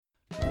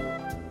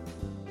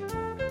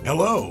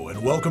Hello,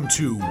 and welcome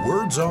to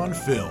Words on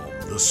Film,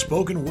 the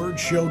spoken word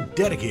show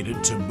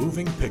dedicated to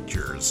moving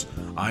pictures.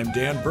 I'm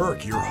Dan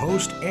Burke, your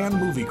host and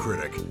movie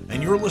critic,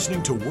 and you're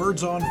listening to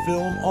Words on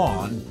Film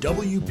on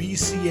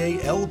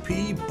WBCA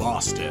LP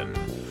Boston.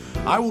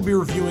 I will be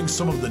reviewing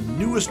some of the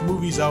newest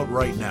movies out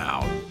right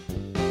now.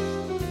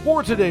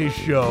 For today's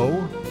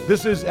show,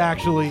 this is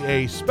actually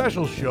a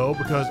special show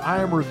because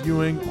I am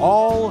reviewing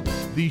all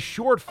the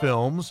short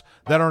films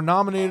that are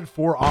nominated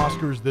for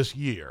Oscars this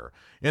year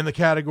in the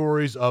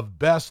categories of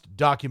Best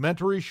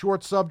Documentary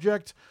Short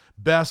Subject,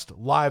 Best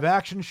Live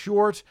Action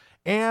Short,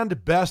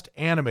 and Best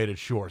Animated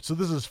Short. So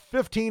this is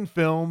 15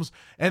 films,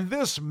 and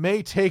this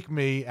may take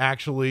me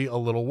actually a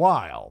little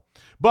while.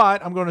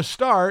 But I'm going to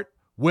start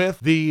with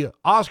the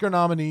Oscar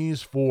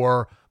nominees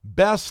for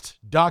Best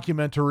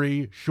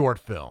Documentary Short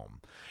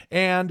Film.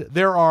 And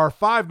there are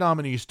 5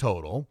 nominees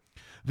total.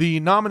 The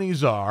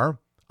nominees are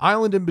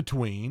Island in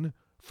Between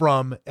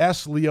from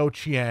S. Leo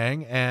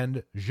Chiang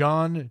and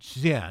Zhang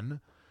Xian,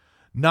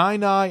 Nai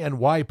Nai and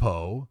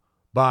Waipo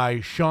by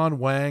Sean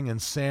Wang and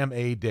Sam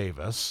A.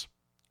 Davis,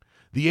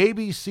 The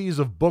ABCs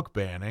of Book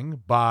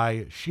Banning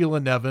by Sheila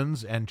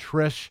Nevins and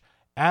Trish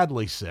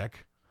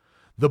Adleysick,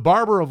 The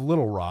Barber of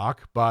Little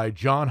Rock by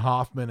John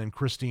Hoffman and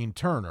Christine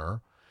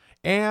Turner,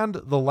 and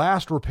The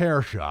Last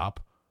Repair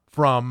Shop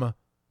from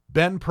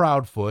Ben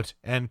Proudfoot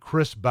and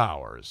Chris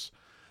Bowers.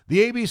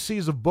 The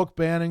ABCs of Book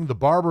Banning, The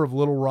Barber of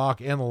Little Rock,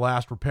 and The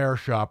Last Repair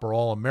Shop are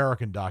all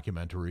American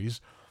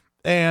documentaries,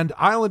 and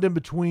Island in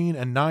Between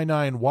and Nai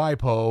Nai and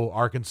Waipo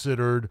are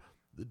considered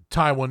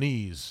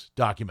Taiwanese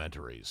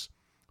documentaries.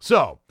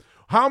 So,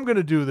 how I'm going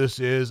to do this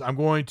is I'm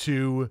going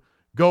to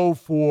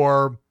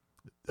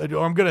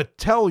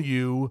tell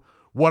you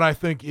what I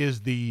think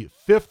is the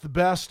 5th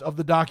best of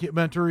the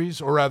documentaries,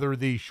 or rather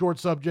the short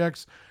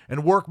subjects,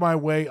 and work my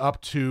way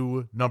up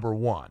to number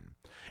 1.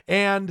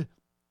 And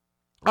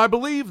I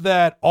believe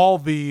that all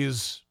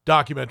these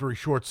documentary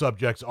short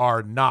subjects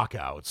are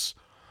knockouts.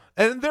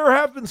 And there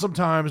have been some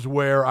times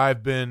where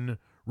I've been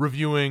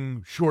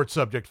reviewing short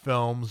subject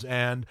films,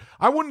 and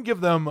I wouldn't give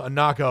them a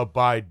knockout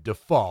by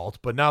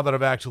default, but now that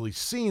I've actually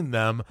seen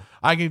them,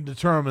 I can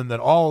determine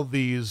that all of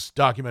these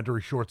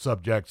documentary short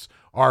subjects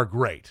are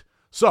great.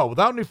 So,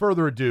 without any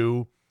further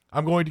ado,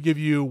 I'm going to give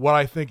you what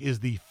I think is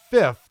the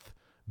 5th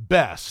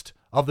best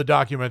of the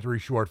documentary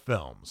short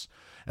films.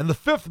 And the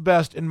 5th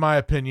best, in my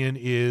opinion,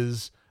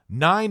 is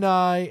Nai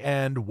Nai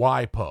and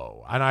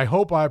Waipo, and I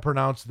hope I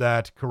pronounced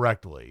that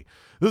correctly.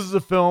 This is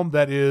a film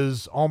that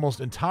is almost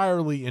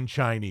entirely in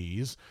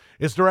Chinese.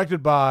 It's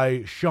directed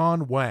by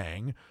Sean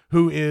Wang,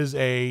 who is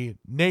a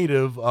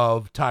native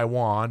of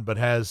Taiwan, but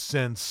has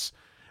since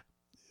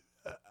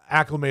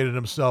acclimated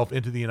himself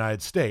into the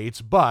United States,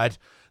 but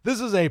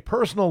this is a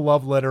personal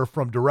love letter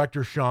from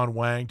director Sean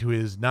Wang to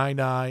his Nai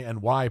Nai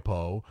and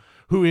Waipo,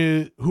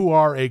 who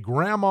are a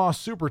grandma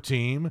super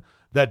team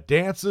that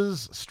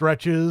dances,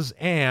 stretches,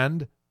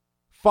 and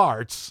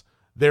farts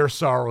their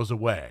sorrows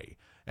away.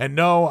 And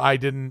no, I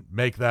didn't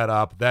make that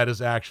up. That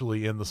is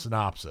actually in the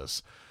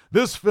synopsis.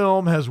 This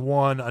film has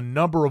won a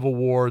number of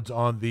awards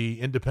on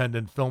the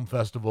Independent Film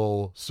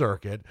Festival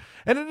circuit,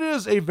 and it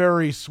is a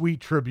very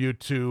sweet tribute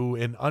to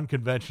an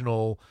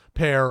unconventional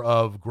pair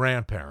of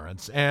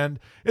grandparents. And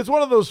it's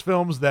one of those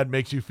films that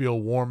makes you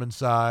feel warm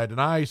inside, and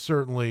I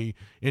certainly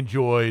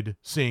enjoyed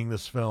seeing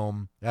this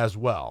film as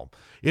well.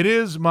 It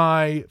is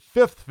my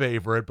 5th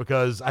favorite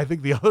because I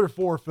think the other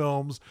 4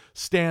 films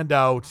stand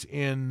out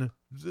in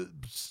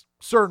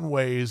certain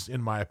ways, in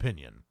my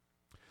opinion.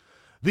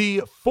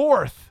 The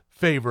 4th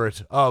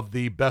favorite of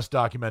the best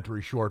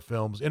documentary short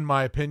films, in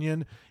my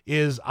opinion,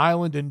 is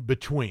Island in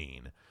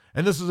Between.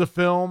 And this is a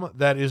film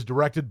that is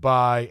directed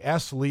by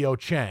S. Leo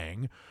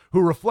Chiang,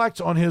 who reflects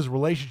on his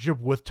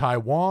relationship with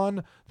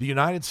Taiwan, the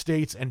United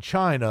States, and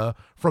China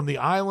from the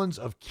islands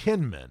of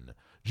Kinmen,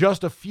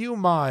 just a few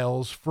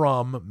miles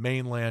from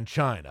mainland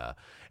China.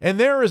 And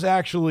there is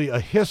actually a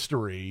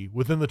history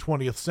within the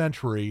 20th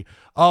century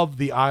of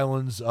the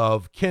islands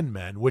of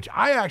Kinmen, which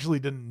I actually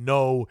didn't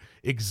know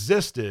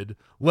existed,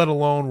 let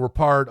alone were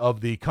part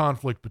of the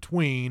conflict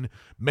between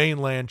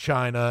mainland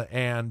China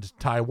and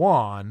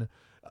Taiwan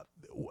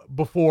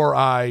before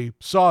I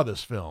saw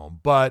this film.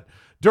 But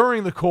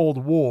during the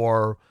Cold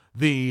War,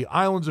 the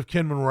islands of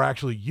Kinmen were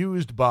actually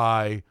used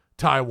by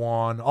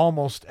Taiwan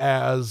almost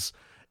as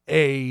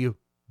a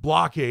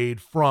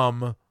blockade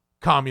from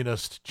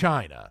communist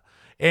China.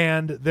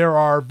 And there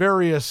are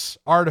various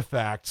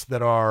artifacts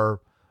that are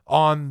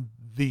on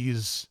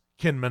these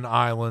Kinmen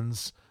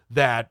Islands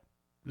that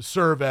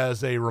serve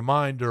as a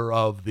reminder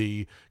of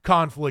the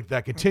conflict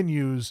that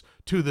continues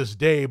to this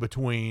day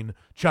between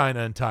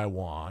China and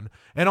Taiwan,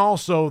 and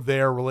also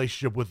their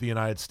relationship with the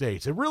United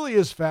States. It really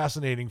is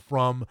fascinating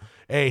from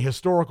a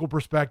historical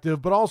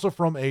perspective, but also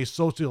from a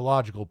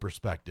sociological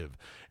perspective.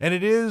 And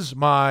it is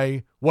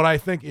what I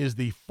think is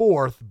the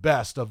 4th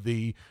best of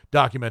the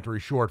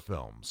documentary short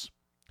films.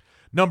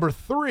 Number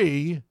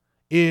 3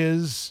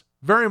 is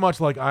very much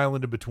like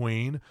Island in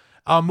Between,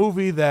 a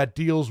movie that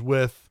deals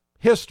with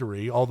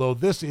history, although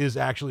this is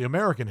actually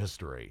American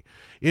history.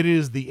 It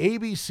is the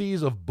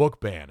ABCs of book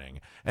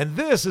banning, and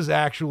this is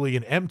actually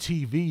an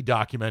MTV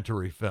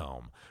documentary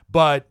film.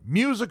 But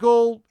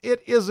musical,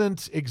 it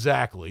isn't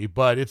exactly,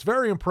 but it's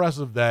very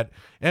impressive that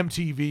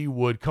MTV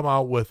would come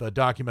out with a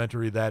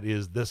documentary that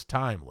is this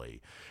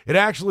timely. It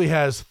actually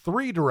has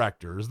 3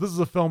 directors. This is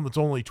a film that's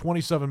only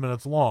 27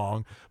 minutes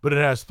long, but it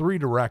has 3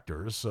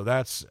 directors, so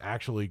that's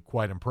actually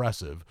quite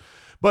impressive.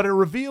 But it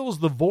reveals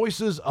the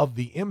voices of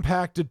the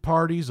impacted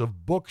parties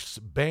of books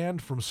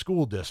banned from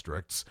school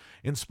districts,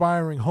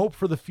 inspiring hope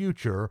for the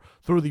future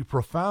through the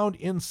profound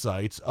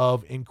insights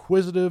of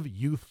inquisitive,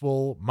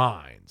 youthful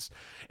minds.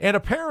 And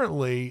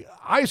apparently,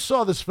 I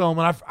saw this film,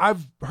 and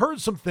I've heard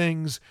some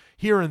things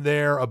here and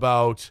there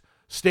about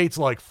states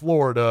like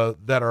Florida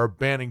that are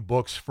banning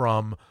books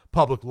from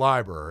public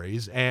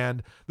libraries,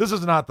 and this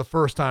is not the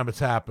first time it's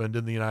happened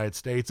in the United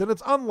States, and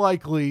it's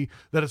unlikely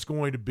that it's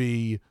going to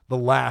be the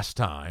last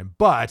time.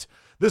 But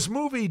this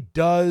movie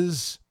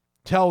does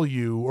tell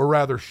you, or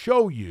rather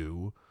show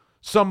you,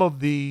 some of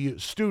the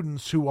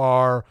students who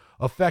are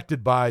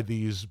affected by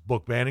these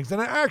book bannings,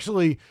 and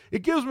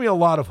it gives me a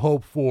lot of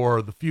hope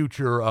for the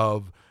future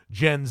of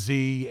Gen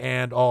Z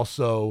and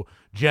also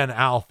Gen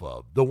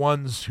Alpha, the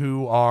ones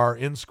who are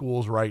in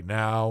schools right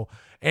now,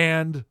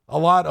 and a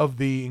lot of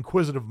the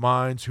inquisitive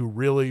minds who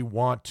really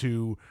want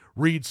to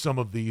read some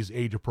of these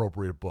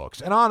age-appropriate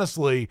books. And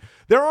honestly,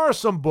 there are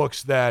some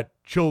books that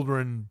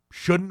children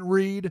shouldn't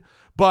read,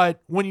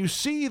 but when you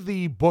see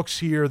the books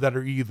here that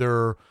are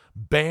either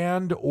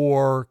banned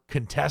or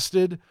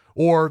contested,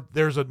 or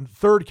there's a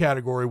third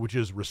category which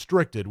is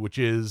restricted, which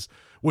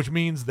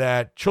means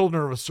that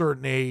children of a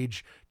certain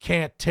age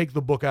can't take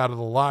the book out of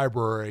the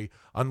library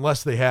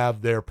unless they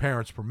have their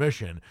parents'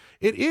 permission.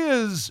 It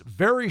is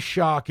very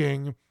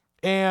shocking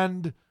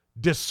and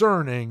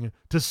discerning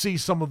to see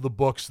some of the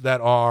books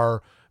that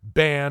are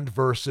banned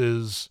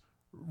versus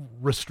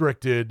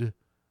restricted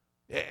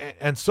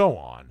and so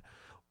on.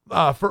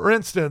 For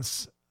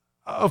instance,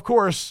 of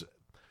course,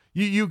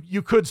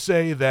 you could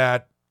say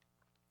that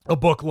a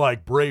book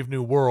like Brave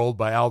New World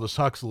by Aldous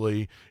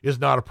Huxley is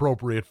not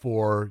appropriate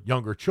for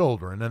younger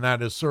children, and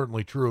that is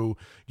certainly true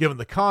given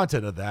the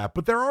content of that.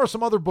 But there are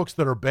some other books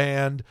that are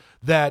banned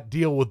that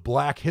deal with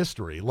Black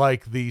history,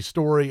 like the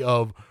story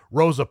of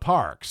Rosa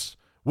Parks,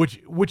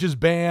 which is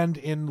banned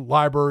in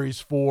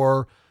libraries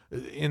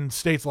in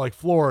states like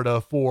Florida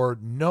for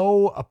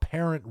no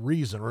apparent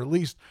reason, or at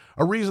least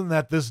a reason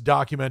that this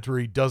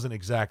documentary doesn't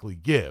exactly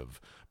give.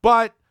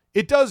 But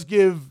it does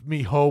give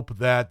me hope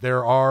that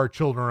there are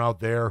children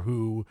out there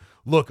who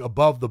look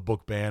above the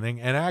book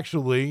banning and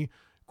actually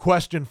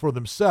question for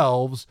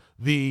themselves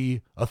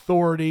the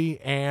authority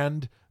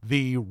and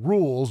the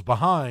rules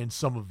behind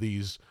some of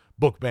these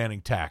book banning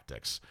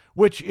tactics,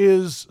 which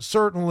is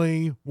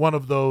certainly one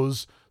of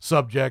those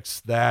subjects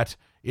that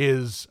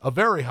is a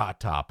very hot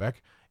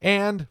topic.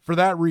 And for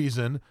that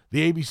reason,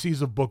 the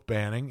ABCs of book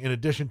banning, in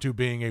addition to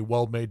being a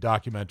well-made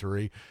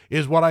documentary,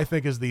 is what I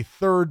think is the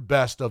third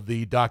best of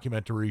the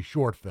documentary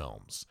short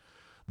films.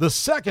 The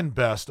second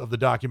best of the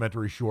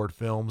documentary short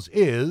films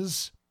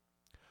is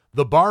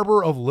The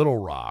Barber of Little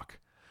Rock.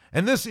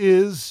 And this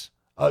is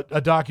a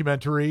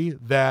documentary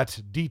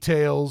that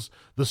details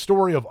the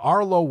story of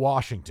Arlo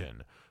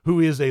Washington,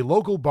 who is a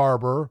local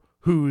barber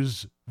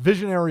whose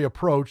visionary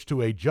approach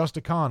to a just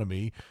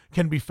economy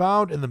can be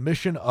found in the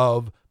mission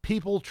of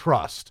People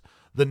Trust,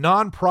 the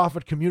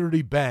nonprofit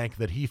community bank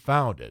that he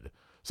founded.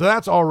 So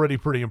that's already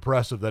pretty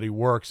impressive that he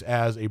works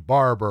as a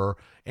barber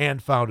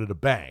and founded a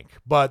bank.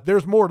 But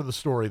there's more to the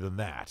story than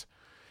that.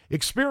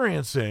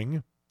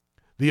 Experiencing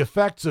the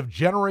effects of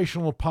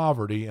generational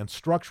poverty and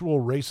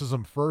structural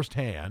racism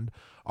firsthand,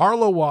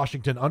 Arlo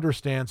Washington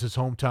understands his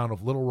hometown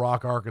of Little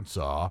Rock,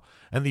 Arkansas,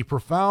 and the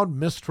profound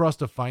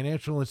mistrust of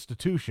financial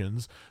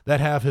institutions that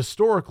have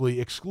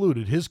historically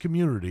excluded his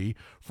community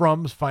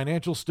from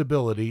financial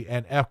stability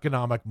and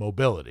economic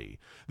mobility.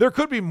 There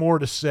could be more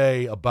to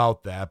say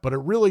about that, but it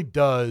really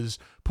does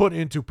put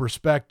into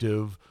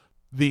perspective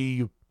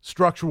the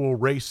structural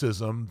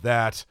racism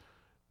that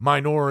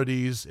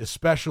minorities,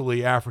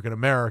 especially African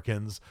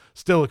Americans,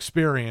 still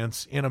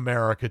experience in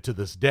America to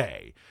this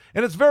day.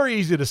 And it's very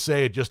easy to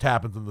say it just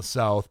happens in the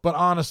South, but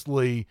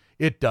honestly,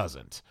 it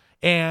doesn't.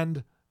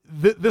 And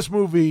this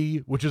movie,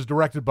 which is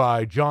directed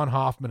by John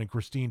Hoffman and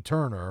Christine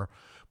Turner,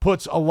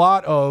 puts a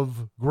lot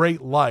of great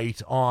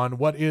light on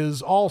what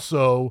is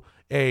also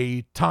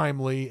a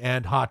timely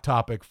and hot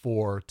topic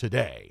for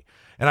today.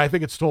 And I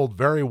think it's told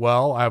very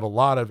well. I have a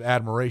lot of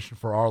admiration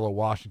for Arlo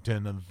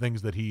Washington and the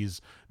things that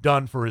he's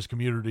done for his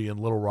community in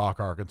Little Rock,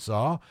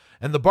 Arkansas.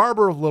 And The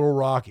Barber of Little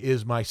Rock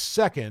is my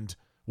second,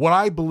 what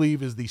I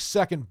believe is the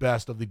second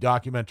best of the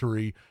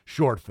documentary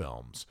short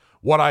films.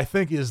 What I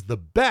think is the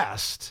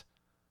best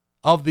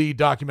of the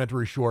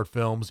documentary short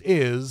films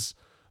is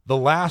The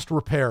Last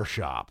Repair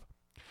Shop.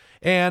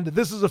 And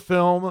this is a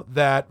film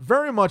that,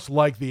 very much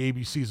like the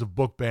ABCs of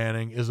book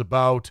banning, is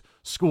about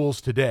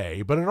schools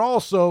today, but it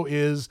also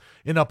is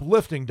an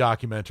uplifting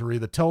documentary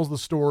that tells the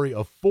story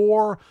of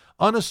 4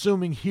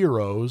 unassuming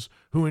heroes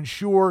who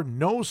ensure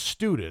no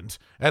student,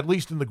 at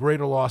least in the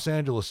greater Los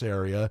Angeles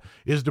area,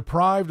 is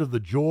deprived of the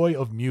joy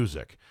of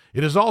music.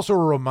 It is also a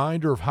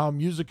reminder of how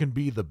music can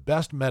be the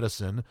best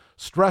medicine,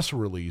 stress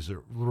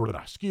reliever,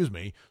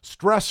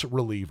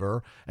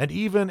 and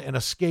even an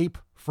escape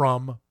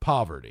from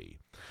poverty.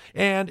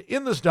 And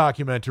in this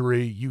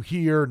documentary, you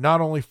hear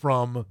not only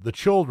from the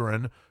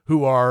children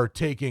who are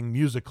taking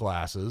music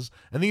classes,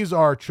 and these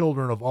are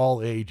children of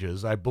all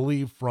ages, I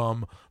believe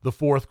from the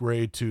 4th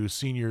grade to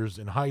seniors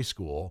in high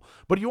school,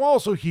 but you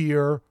also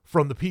hear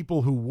from the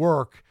people who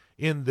work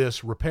in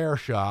this repair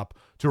shop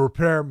to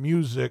repair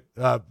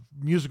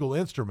musical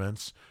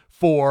instruments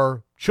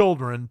for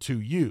children to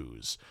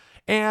use.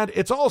 And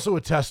it's also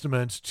a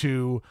testament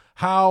to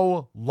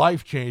how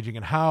life-changing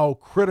and how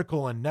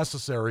critical and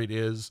necessary it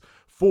is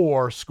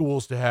for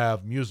schools to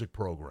have music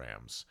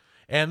programs.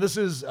 And this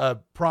is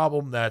a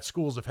problem that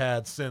schools have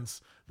had since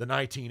the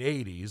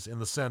 1980s, in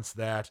the sense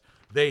that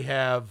they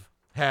have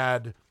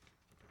had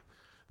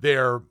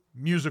their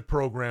music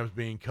programs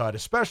being cut,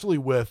 especially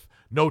with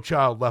No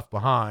Child Left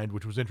Behind,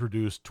 which was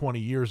introduced 20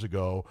 years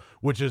ago,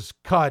 which has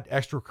cut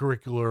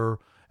extracurricular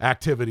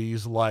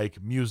activities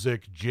like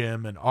music,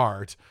 gym, and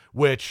art,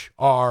 which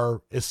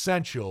are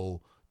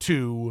essential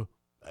to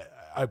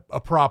a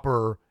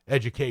proper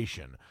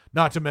education,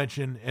 not to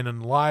mention an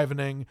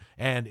enlivening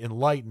and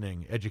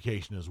enlightening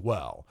education as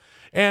well.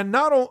 And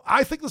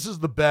I think this is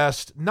the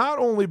best, not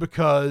only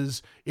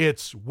because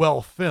it's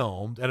well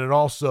filmed, and it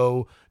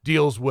also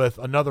deals with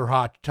another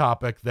hot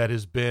topic that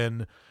has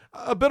been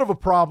a bit of a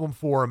problem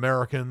for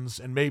Americans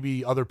and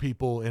maybe other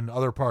people in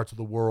other parts of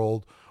the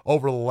world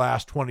over the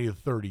last 20 to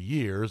 30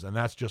 years, and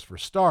that's just for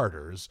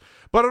starters,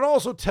 but it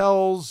also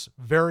tells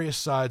various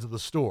sides of the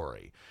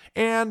story.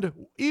 And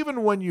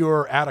even when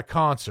you're at a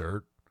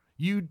concert,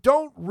 you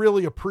don't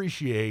really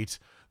appreciate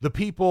the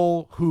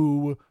people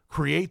who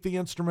create the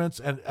instruments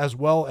and as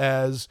well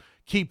as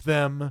keep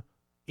them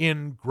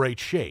in great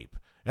shape.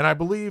 And I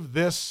believe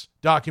this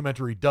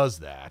documentary does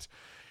that.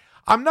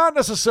 I'm not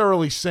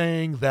necessarily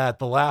saying that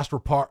The Last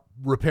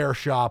Repair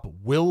Shop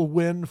will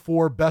win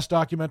for Best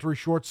Documentary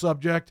Short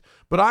Subject,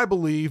 but I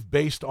believe,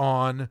 based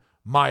on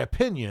my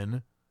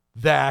opinion,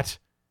 that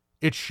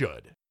it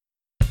should.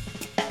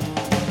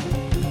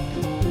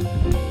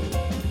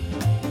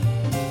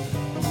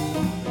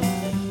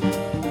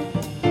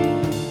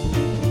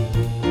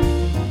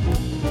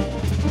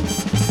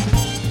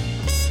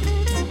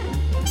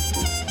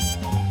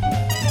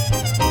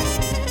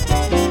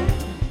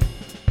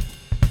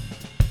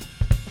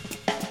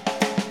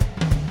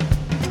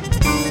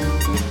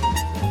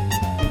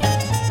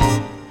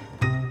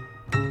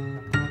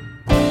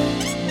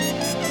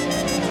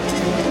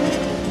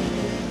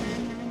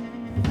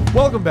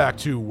 Welcome back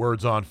to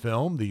Words on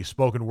Film, the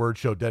spoken word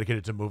show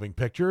dedicated to moving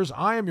pictures.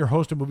 I am your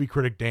host and movie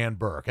critic, Dan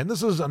Burke, and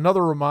this is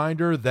another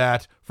reminder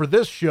that for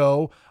this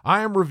show,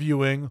 I am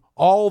reviewing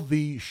all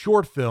the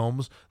short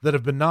films that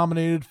have been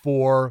nominated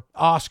for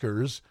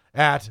Oscars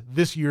at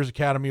this year's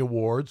Academy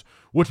Awards,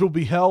 which will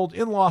be held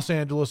in Los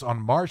Angeles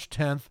on March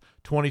 10th,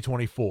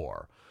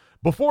 2024.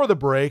 Before the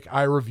break,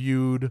 I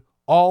reviewed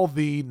all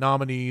the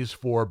nominees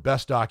for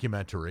Best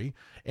Documentary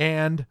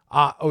and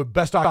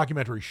Best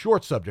Documentary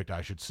Short Subject,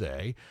 I should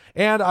say,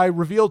 and I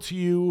revealed to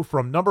you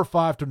from number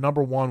 5 to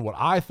number 1 what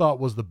I thought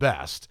was the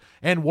best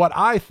and what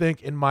I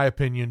think, in my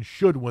opinion,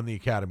 should win the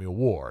Academy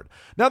Award.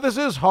 Now, this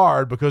is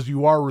hard because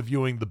you are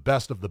reviewing the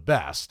best of the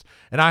best,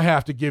 and I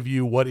have to give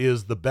you what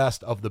is the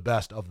best of the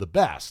best of the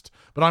best,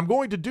 but I'm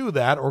going to do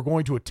that, or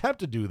going to attempt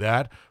to do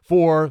that,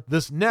 for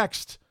this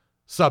next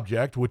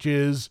subject, which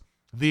is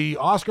the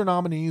Oscar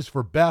nominees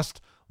for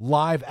Best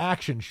Live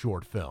Action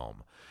Short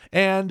Film.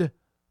 And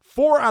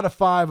 4 out of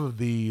 5 of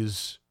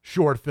these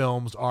short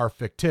films are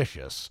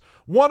fictitious.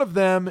 One of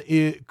them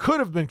could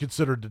have been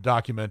considered a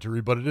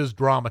documentary, but it is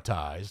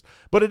dramatized,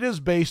 but it is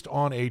based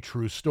on a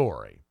true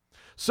story.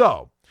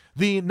 So,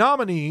 the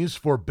nominees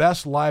for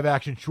Best Live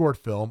Action Short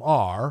Film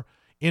are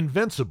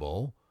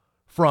Invincible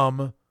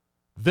from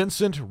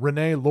Vincent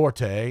René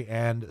Lorte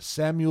and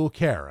Samuel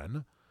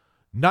Caron,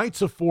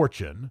 Knights of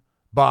Fortune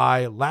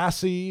by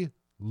Lassie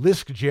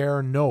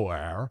Liskjer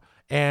Noir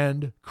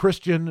and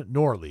Christian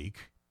Norlick,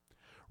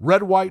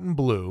 Red, White, and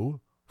Blue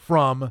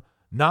from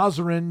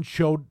Nazrin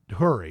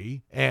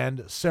Choudhury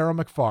and Sarah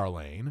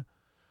McFarlane,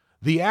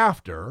 The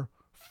After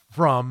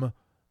from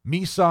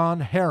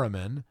Misan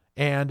Harriman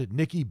and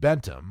Nikki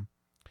Bentham,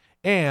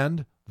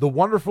 and The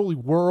Wonderful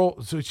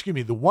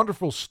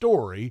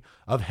Story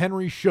of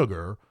Henry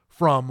Sugar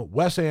from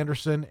Wes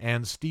Anderson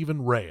and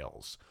Stephen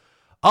Rails.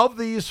 Of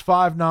these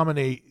 5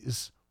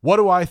 nominees, what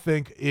do I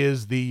think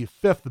is the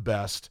 5th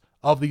best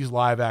of these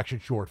live-action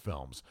short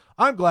films?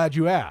 I'm glad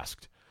you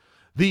asked.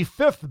 The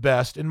 5th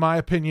best, in my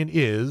opinion,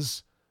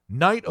 is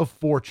Knight of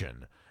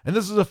Fortune. And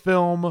this is a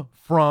film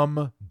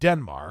from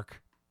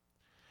Denmark.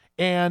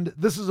 And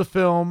this is a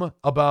film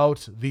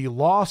about the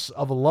loss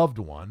of a loved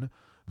one,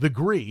 the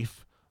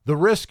grief, the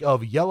risk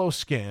of yellow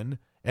skin,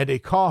 and a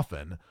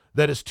coffin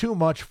that is too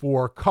much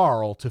for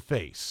Carl to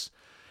face.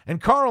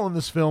 And Carl in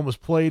this film is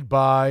played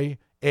by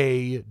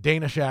a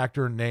Danish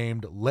actor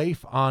named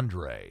Leif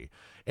Andre.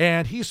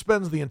 And he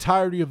spends the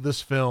entirety of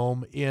this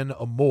film in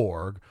a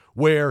morgue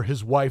where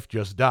his wife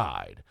just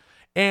died.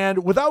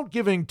 And without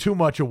giving too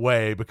much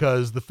away,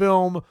 because the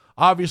film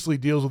obviously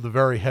deals with a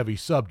very heavy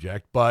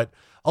subject, but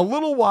a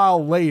little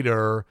while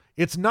later,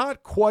 it's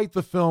not quite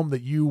the film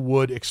that you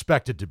would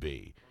expect it to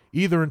be,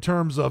 either in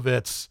terms of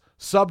its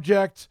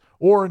subject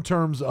or in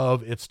terms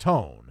of its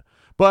tone.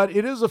 But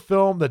it is a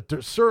film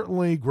that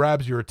certainly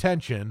grabs your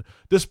attention,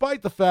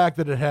 despite the fact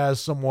that it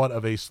has somewhat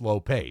of a slow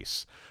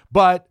pace.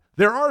 But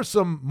there are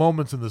some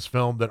moments in this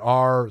film that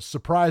are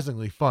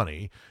surprisingly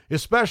funny,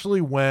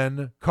 especially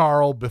when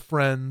Carl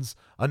befriends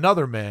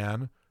another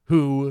man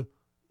who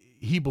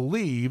he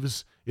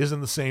believes is in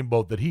the same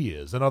boat that he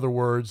is. In other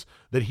words,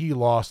 that he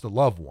lost a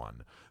loved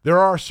one. There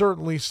are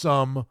certainly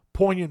some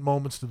poignant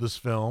moments to this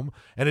film,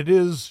 and it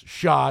is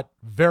shot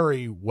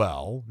very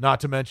well, not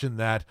to mention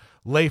that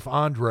Leif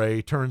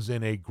Andre turns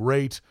in a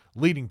great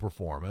leading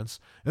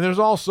performance. And there's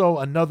also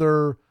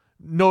another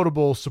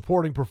notable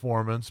supporting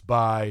performance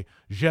by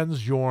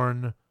Jens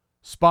Jorn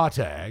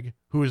Spotag,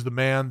 who is the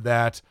man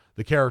that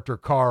the character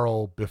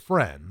Carl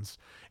befriends.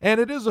 And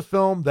it is a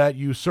film that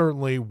you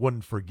certainly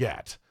wouldn't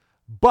forget.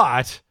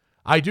 But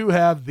I do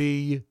have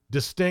the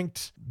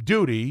distinct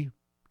duty,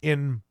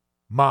 in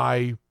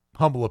my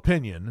humble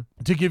opinion,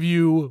 to give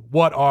you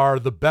what are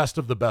the best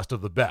of the best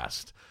of the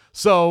best.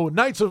 So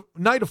Night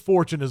of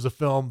Fortune is a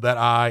film that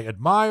I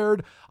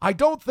admired. I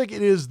don't think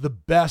it is the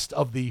best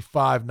of the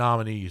 5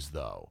 nominees,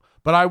 though.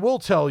 But I will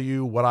tell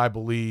you what I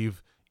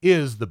believe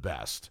is the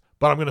best.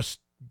 But I'm going to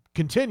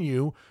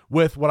continue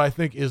with what I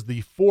think is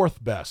the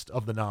 4th best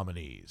of the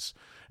nominees.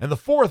 And the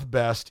 4th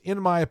best,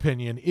 in my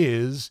opinion,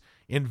 is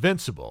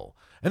Invincible.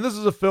 And this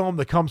is a film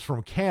that comes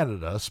from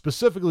Canada.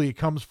 Specifically, it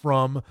comes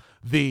from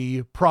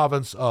the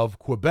province of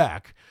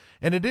Quebec.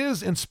 And it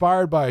is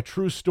inspired by a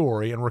true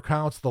story and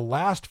recounts the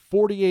last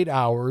 48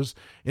 hours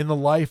in the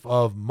life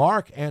of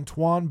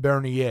Marc-Antoine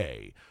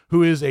Bernier,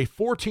 who is a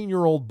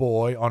 14-year-old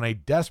boy on a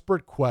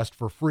desperate quest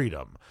for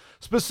freedom.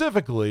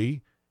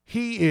 Specifically,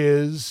 he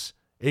is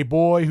a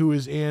boy who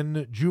is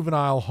in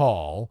juvenile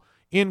hall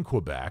in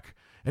Quebec,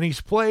 and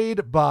he's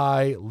played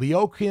by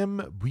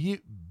Léochim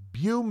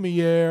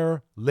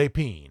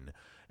Beaumier-Lépine.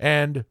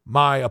 And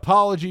my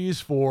apologies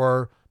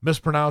for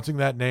mispronouncing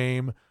that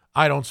name.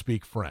 I don't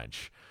speak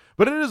French.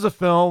 But it is a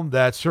film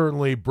that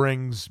certainly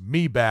brings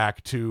me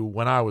back to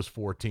when I was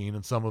 14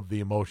 and some of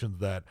the emotions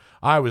that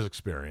I was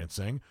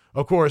experiencing.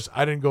 Of course,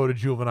 I didn't go to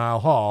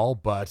juvenile hall,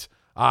 but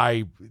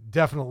I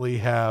definitely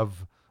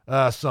have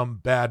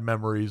some bad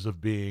memories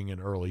of being an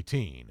early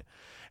teen.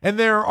 And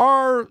there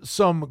are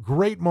some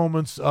great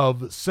moments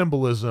of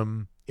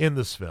symbolism in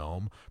this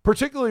film,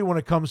 particularly when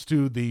it comes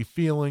to the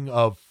feeling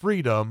of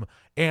freedom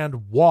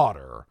and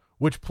water,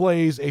 which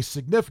plays a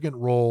significant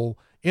role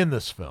in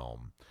this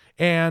film.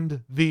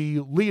 And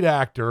the lead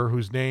actor,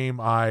 whose name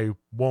I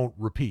won't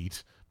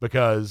repeat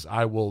because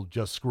I will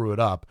just screw it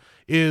up,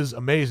 is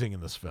amazing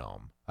in this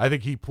film. I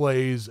think he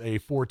plays a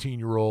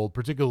 14-year-old,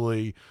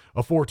 particularly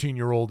a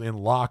 14-year-old in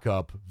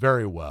lockup,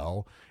 very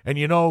well. And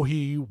you know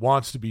he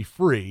wants to be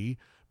free,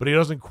 but he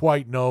doesn't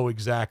quite know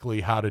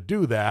exactly how to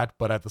do that.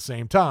 But at the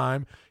same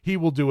time, he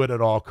will do it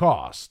at all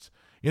costs.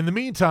 In the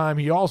meantime,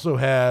 he also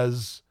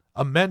has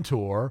a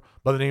mentor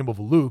by the name of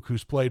Luke,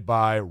 who's played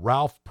by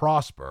Ralph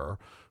Prosper,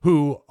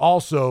 who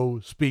also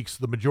speaks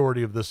the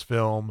majority of this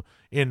film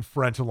in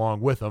French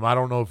along with him. I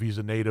don't know if he's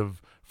a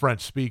native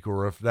French speaker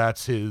or if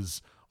that's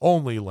his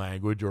only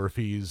language or if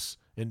he's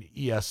an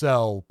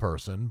ESL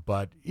person,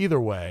 but either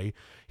way,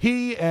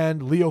 he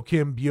and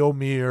Léochim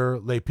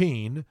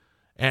Beaumier-Lépine,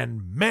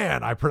 and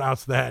man, I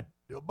pronounced that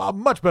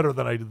much better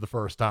than I did the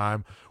first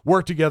time,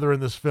 work together in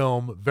this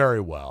film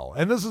very well.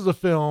 And this is a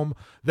film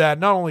that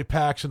not only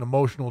packs an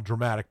emotional,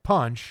 dramatic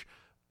punch,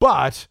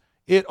 but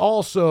it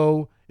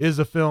also is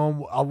a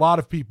film a lot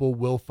of people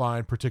will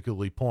find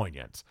particularly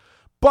poignant,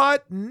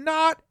 but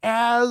not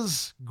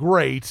as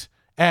great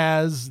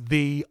as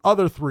the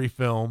other 3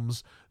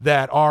 films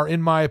that are,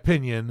 in my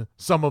opinion,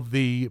 some of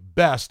the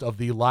best of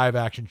the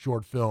live-action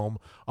short film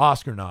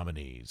Oscar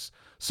nominees.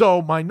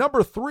 So my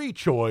number 3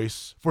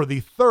 choice for the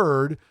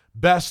 3rd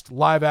best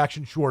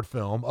live-action short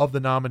film of the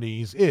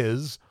nominees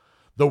is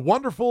The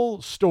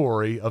Wonderful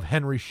Story of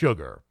Henry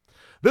Sugar.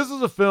 This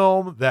is a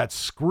film that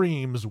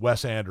screams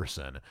Wes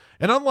Anderson.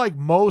 And unlike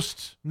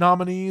most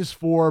nominees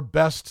for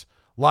best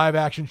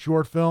live-action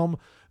short film,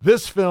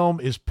 this film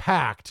is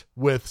packed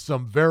with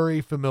some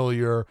very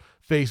familiar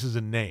faces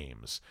and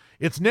names.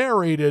 It's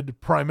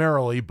narrated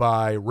primarily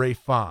by Ralph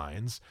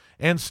Fiennes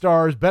and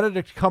stars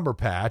Benedict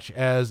Cumberbatch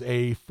as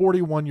a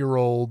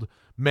 41-year-old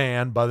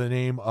man by the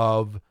name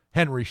of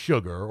Henry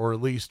Sugar, or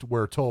at least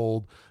we're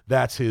told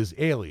that's his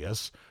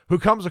alias, who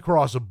comes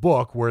across a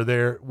book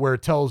where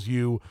it tells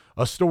you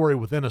a story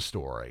within a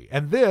story.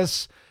 And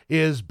this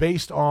is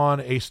based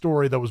on a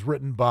story that was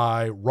written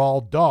by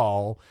Roald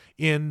Dahl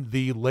in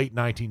the late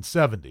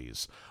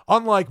 1970s.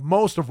 Unlike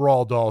most of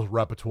Roald Dahl's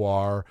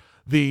repertoire,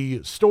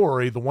 the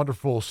story, The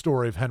Wonderful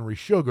Story of Henry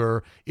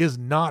Sugar, is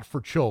not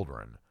for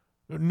children.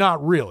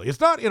 Not really.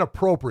 It's not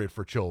inappropriate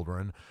for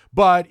children,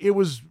 but it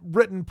was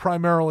written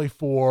primarily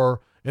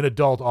for an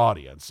adult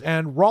audience.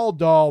 And Roald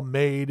Dahl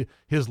made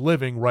his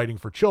living writing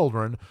for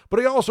children, but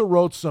he also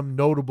wrote some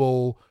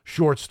notable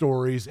short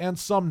stories and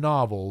some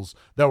novels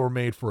that were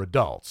made for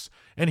adults.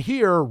 And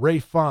here,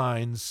 Ralph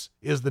Fiennes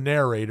is the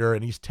narrator,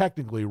 and he's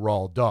technically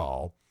Roald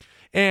Dahl.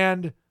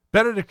 And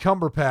Benedict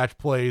Cumberbatch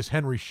plays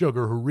Henry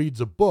Sugar, who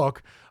reads a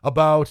book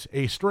about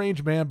a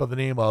strange man by the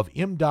name of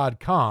Imdad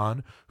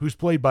Khan, who's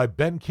played by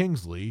Ben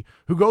Kingsley,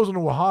 who goes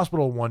into a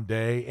hospital one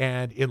day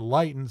and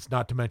enlightens,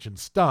 not to mention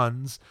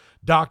stuns,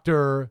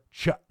 Dr.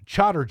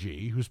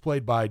 Chatterjee, who's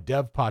played by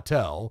Dev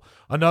Patel,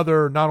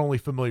 another not only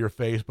familiar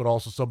face, but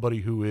also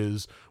somebody who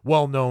is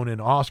well known in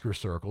Oscar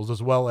circles,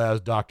 as well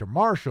as Dr.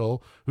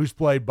 Marshall, who's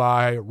played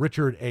by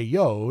Richard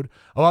Ayoade,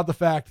 about the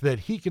fact that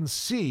he can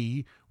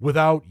see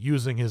without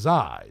using his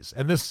eyes.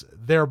 And this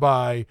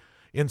thereby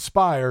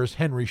inspires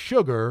Henry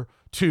Sugar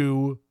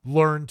to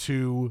learn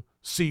to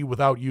see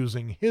without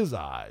using his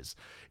eyes.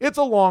 It's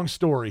a long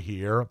story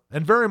here,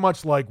 and very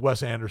much like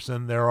Wes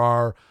Anderson, there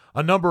are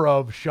a number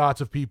of shots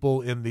of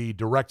people in the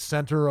direct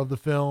center of the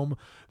film.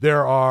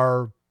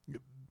 There's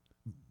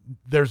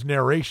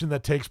narration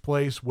that takes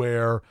place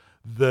where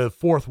the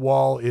fourth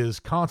wall is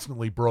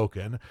constantly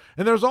broken,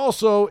 and there's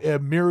also a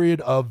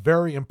myriad of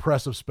very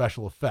impressive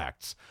special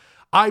effects.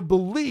 I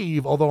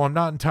believe, although I'm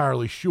not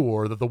entirely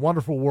sure, that The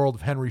Wonderful World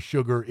of Henry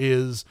Sugar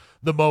is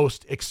the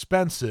most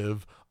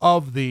expensive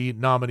of the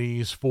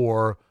nominees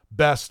for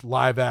Best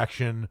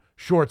Live-Action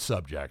Short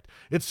Subject.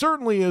 It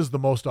certainly is the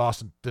most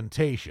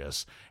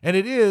ostentatious, and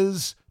it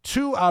is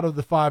 2 out of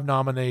the 5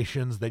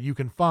 nominations that you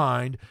can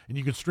find and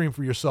you can stream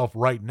for yourself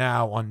right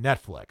now on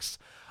Netflix.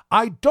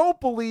 I don't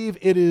believe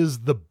it is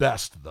the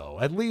best, though,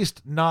 at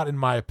least not in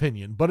my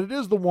opinion, but it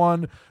is the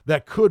one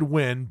that could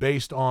win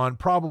based on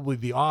probably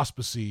the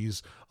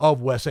auspices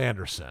of Wes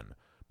Anderson.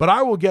 But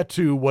I will get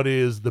to what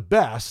is the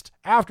best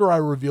after I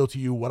reveal to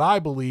you what I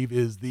believe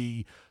is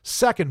the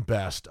second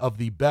best of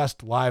the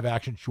best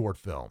live-action short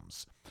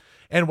films.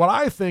 And what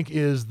I think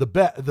is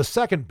the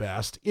second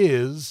best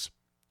is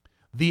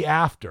The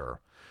After.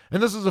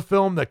 And this is a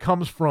film that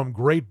comes from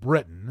Great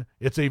Britain.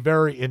 It's a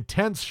very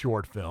intense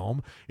short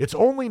film. It's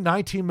only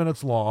 19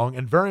 minutes long,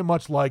 and very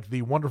much like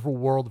The Wonderful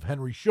World of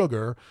Henry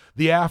Sugar,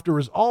 The After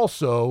is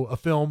also a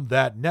film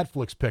that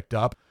Netflix picked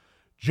up.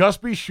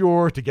 Just be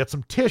sure to get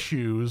some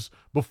tissues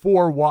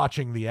before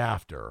watching The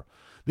After.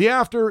 The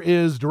After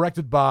is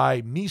directed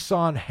by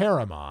Misan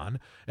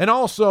Harriman, and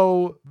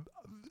also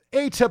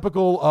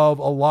atypical of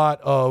a lot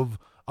of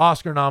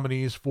Oscar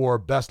nominees for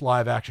Best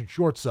Live Action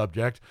Short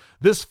Subject.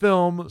 This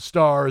film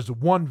stars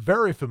one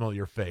very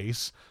familiar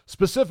face,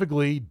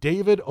 specifically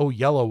David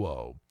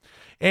Oyelowo.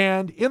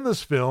 And in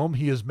this film,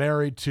 he is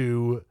married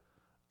to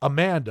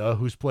Amanda,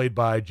 who's played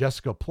by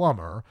Jessica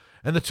Plummer,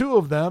 and the two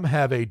of them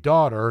have a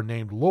daughter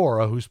named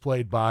Laura, who's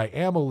played by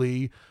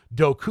Amelie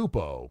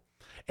Dokupo.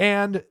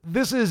 And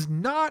this is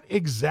not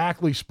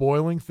exactly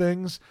spoiling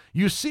things.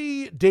 You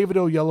see David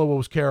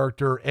Oyelowo's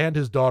character and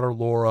his daughter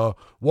Laura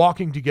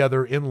walking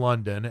together in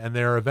London, and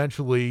they're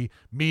eventually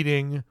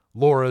meeting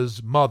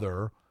Laura's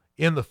mother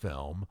in the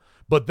film.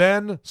 But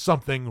then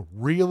something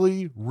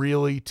really,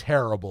 really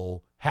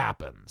terrible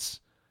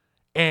happens.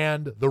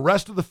 And the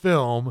rest of the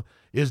film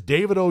is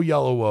David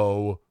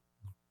Oyelowo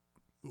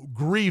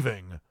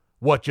grieving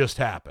what just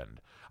happened.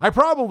 I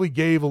probably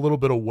gave a little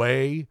bit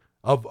away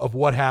of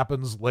what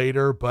happens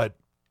later, but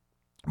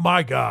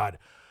my God,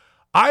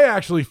 I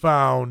actually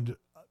found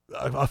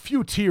a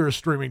few tears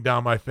streaming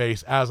down my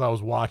face as I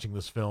was watching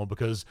this film,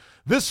 because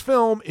this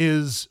film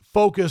is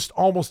focused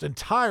almost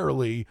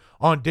entirely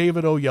on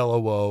David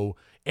Oyelowo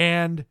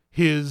and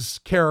his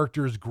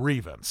character's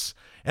grievance.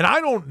 And I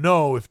don't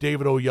know if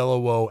David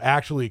Oyelowo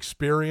actually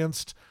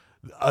experienced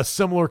a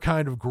similar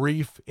kind of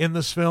grief in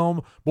this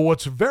film, but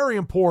what's very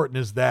important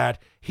is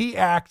that he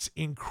acts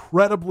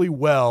incredibly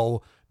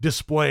well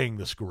displaying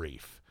this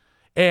grief.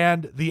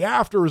 And The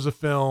After is a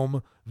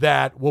film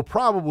that will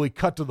probably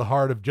cut to the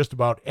heart of just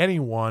about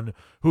anyone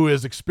who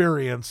has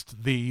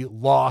experienced the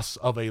loss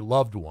of a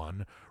loved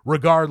one,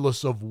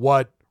 regardless of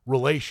what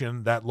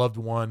relation that loved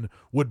one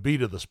would be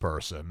to this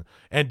person.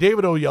 And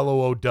David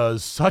Oyelowo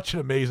does such an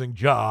amazing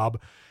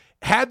job.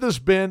 Had this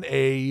been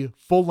a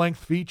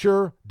full-length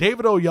feature,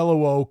 David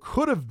Oyelowo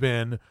could have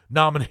been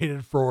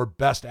nominated for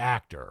Best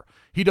Actor.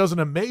 He does an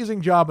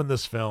amazing job in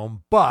this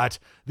film, but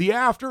The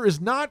After is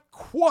not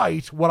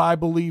quite what I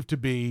believe to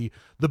be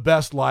the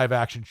best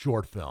live-action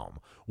short film.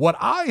 What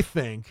I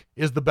think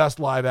is the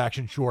best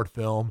live-action short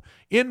film,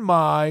 in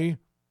my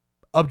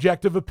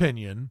objective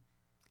opinion,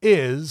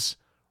 is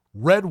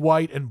Red,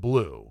 White, and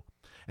Blue.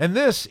 And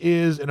this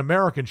is an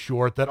American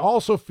short that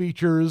also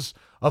features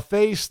a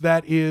face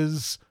that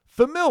is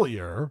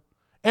familiar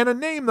and a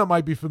name that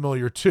might be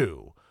familiar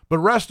too. But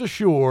rest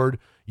assured,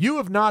 you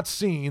have not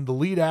seen the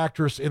lead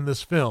actress in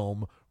this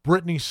film,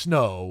 Brittany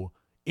Snow,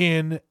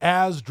 in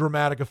as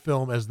dramatic a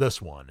film as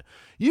this one.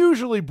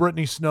 Usually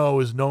Brittany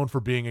Snow is known for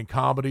being in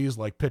comedies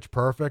like Pitch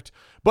Perfect,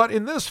 but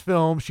in this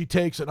film she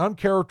takes an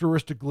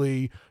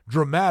uncharacteristically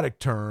dramatic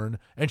turn,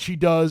 and she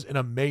does an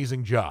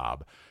amazing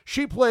job.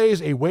 She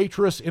plays a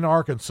waitress in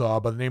Arkansas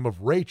by the name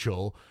of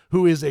Rachel,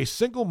 who is a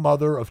single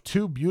mother of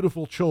 2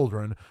 beautiful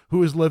children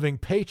who is living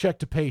paycheck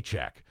to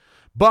paycheck.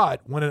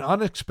 But when an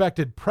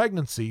unexpected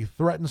pregnancy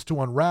threatens to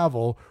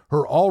unravel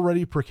her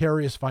already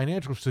precarious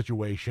financial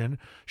situation,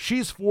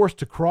 she's forced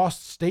to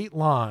cross state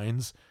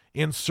lines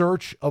in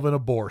search of an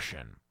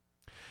abortion.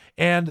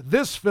 And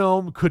this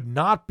film could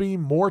not be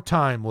more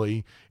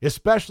timely,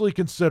 especially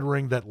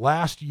considering that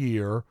last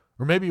year,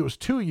 or maybe it was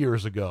 2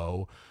 years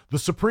ago, the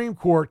Supreme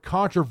Court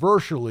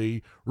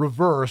controversially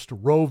reversed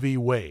Roe v.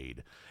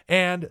 Wade.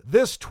 And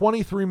this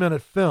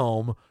 23-minute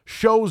film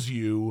shows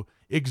you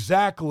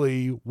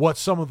exactly what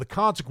some of the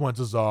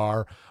consequences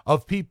are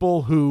of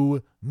people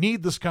who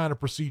need this kind of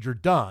procedure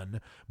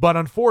done, but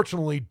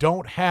unfortunately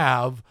don't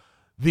have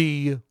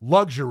the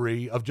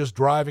luxury of just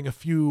driving a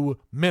few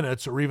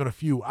minutes or even a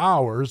few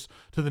hours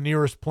to the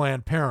nearest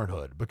Planned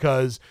Parenthood.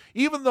 Because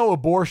even though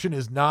abortion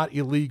is not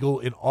illegal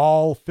in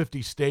all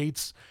 50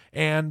 states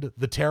and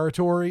the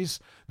territories,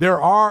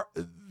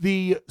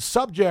 the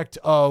subject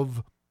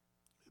of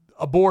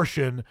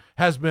abortion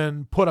has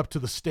been put up to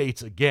the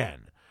states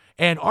again.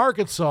 And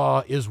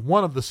Arkansas is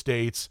one of the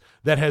states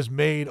that has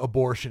made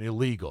abortion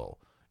illegal.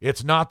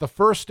 It's not the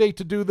first state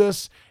to do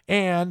this,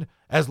 and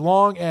as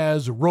long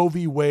as Roe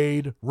v.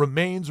 Wade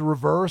remains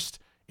reversed,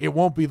 it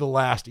won't be the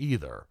last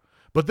either.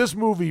 But this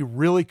movie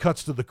really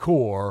cuts to the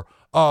core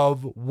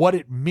of what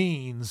it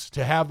means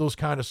to have those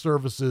kind of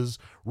services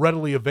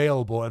readily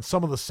available and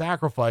some of the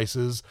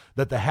sacrifices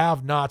that the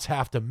have-nots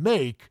have to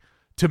make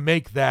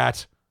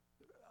that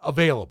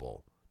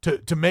available,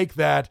 to make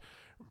that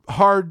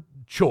hard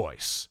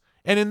choice.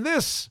 And in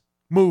this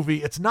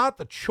movie, it's not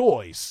the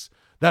choice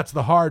that's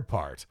the hard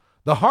part.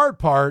 The hard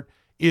part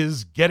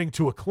is getting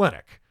to a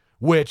clinic,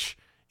 which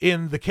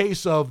in the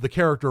case of the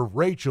character of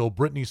Rachel,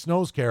 Brittany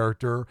Snow's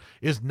character,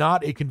 is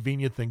not a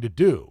convenient thing to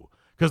do,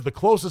 because the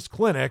closest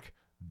clinic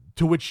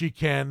to which she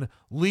can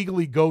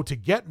legally go to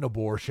get an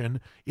abortion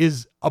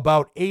is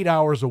about 8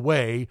 hours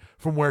away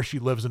from where she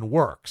lives and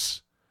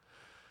works.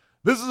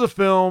 This is a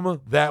film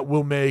that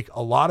will make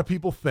a lot of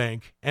people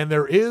think, and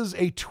there is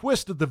a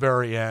twist at the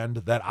very end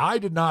that I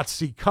did not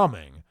see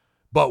coming,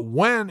 but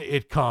when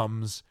it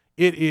comes,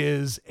 it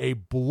is a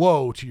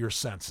blow to your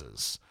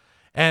senses.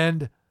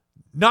 And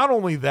not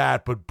only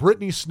that, but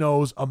Brittany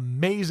Snow's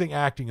amazing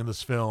acting in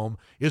this film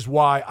is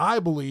why I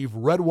believe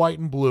Red, White,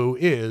 and Blue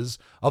is,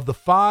 of the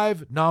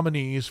 5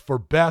 nominees for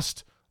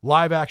Best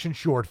Live-Action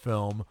Short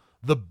Film,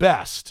 the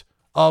best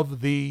of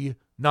the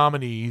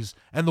nominees,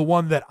 and the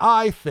one that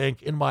I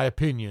think, in my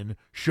opinion,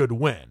 should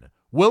win.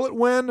 Will it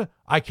win?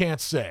 I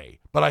can't say,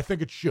 but I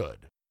think it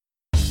should.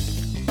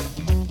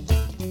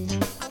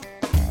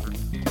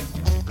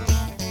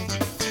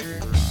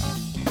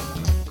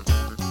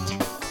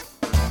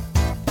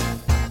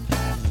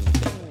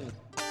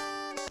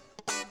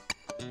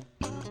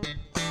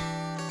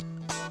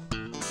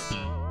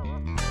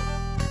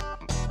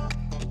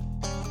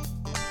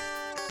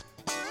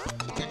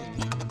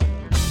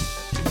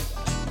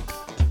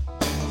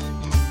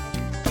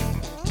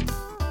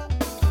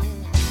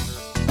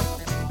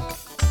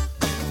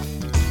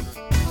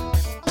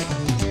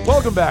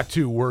 Welcome back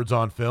to Words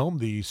on Film,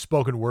 the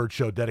spoken word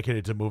show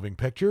dedicated to moving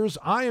pictures.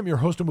 I am your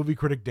host and movie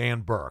critic,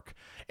 Dan Burke.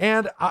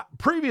 And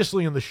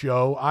previously in the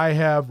show, I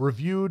have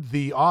reviewed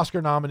the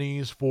Oscar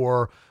nominees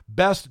for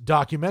Best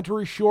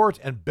Documentary Short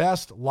and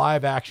Best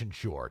Live Action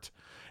Short.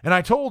 And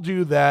I told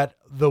you that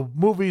the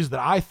movies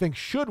that I think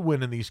should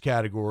win in these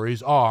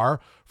categories are,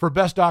 for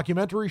Best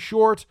Documentary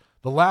Short,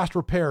 The Last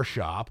Repair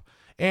Shop,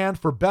 and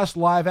for Best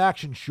Live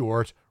Action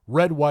Short,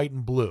 Red, White,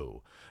 and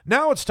Blue.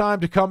 Now it's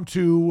time to come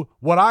to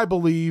what I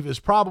believe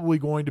is probably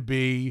going to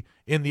be,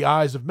 in the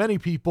eyes of many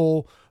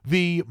people,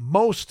 the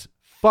most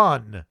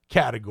fun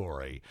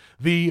category,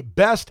 the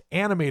Best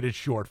Animated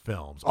Short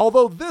Films.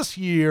 Although this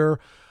year,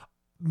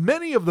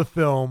 many of the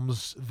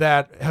films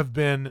that have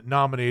been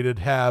nominated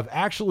have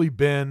actually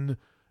been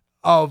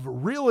of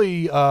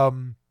really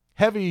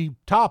heavy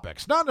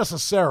topics. Not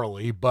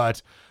necessarily,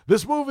 but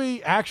this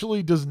movie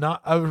actually does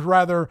not,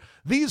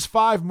 these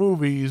 5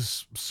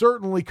 movies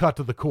certainly cut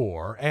to the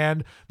core,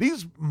 and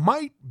these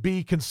might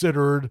be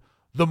considered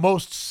the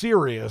most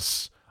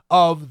serious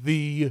of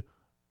the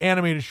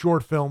animated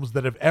short films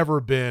that have ever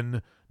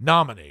been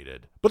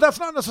nominated. But that's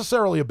not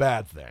necessarily a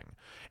bad thing.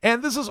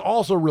 And this is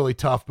also really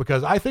tough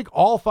because I think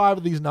all 5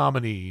 of these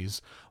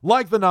nominees,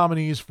 like the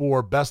nominees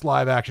for Best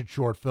Live Action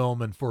Short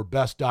Film and for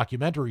Best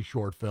Documentary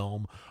Short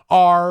Film,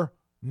 are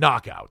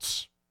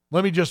knockouts.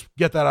 Let me just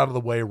get that out of the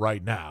way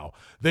right now.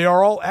 They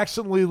are all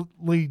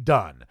excellently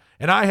done.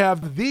 And I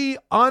have the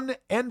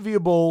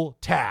unenviable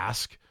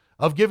task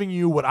of giving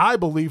you what I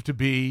believe to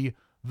be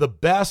the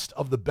best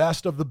of the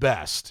best of the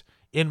best,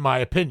 in my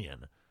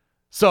opinion.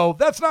 So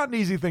that's not an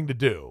easy thing to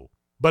do.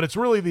 but it's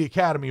really the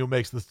Academy who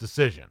makes this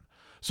decision.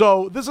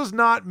 So this is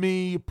not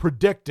me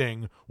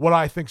predicting what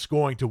I think's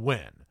going to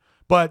win,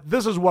 but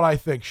this is what I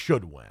think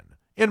should win,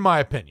 in my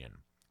opinion.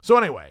 So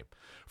anyway,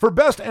 for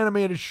Best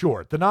Animated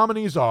Short, the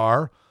nominees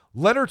are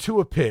Letter to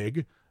a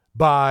Pig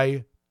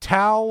by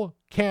Tal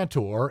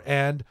Cantor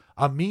and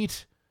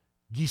Amit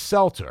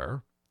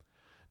Gieselter,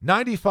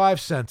 95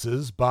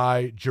 Senses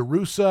by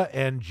Jerusa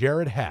and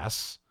Jared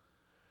Hess,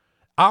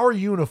 Our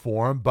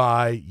Uniform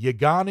by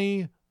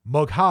Yagani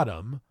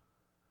Moghadam,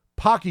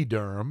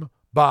 Pachyderm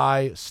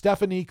by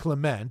Stephanie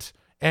Clement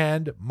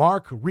and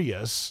Mark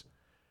Rias,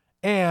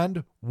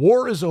 and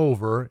War is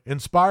Over,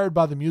 inspired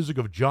by the music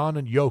of John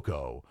and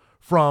Yoko,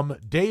 from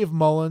Dave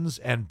Mullins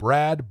and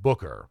Brad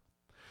Booker.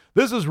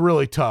 This is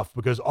really tough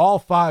because all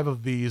 5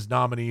 of these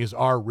nominees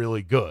are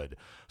really good.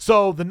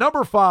 So the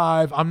number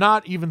 5, I'm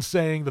not even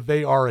saying that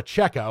they are a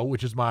checkout,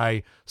 which is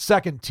my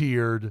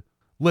second-tiered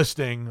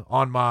listing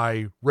on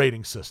my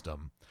rating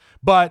system.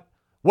 But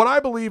what I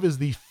believe is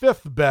the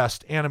 5th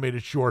best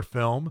animated short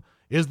film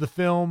is the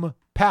film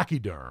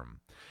Pachyderm.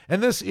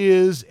 And this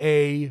is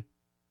a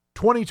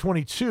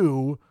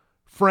 2022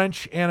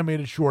 French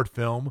animated short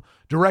film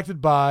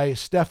directed by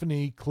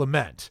Stephanie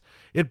Clement.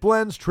 It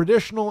blends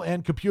traditional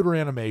and computer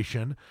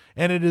animation,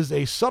 and it is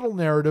a subtle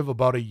narrative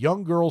about a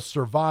young girl's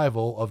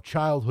survival of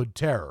childhood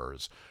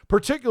terrors,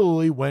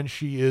 particularly when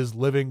she is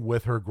living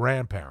with her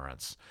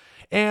grandparents.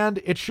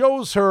 And it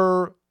shows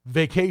her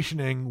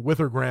vacationing with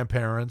her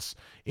grandparents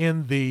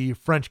in the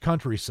French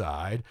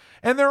countryside.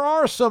 And there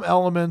are some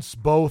elements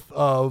both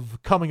of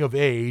coming of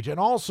age and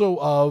also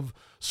of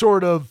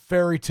sort of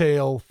fairy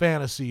tale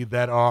fantasy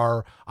that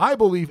are, I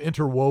believe,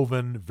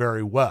 interwoven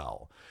very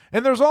well.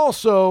 And there's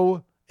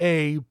also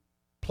a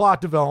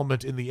plot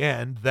development in the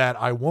end that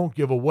I won't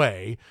give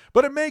away,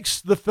 but it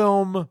makes the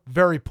film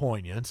very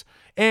poignant.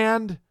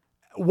 And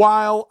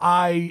while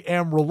I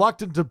am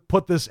reluctant to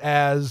put this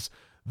as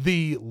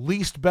the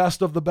least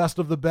best of the best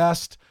of the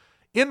best,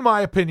 in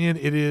my opinion,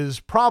 it is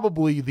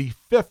probably the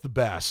 5th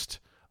best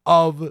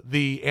of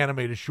the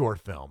animated short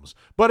films,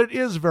 but it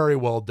is very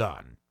well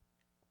done.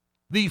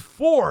 The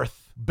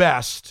 4th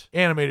best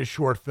animated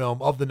short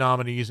film of the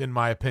nominees, in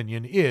my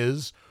opinion,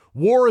 is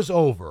War is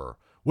Over,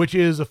 which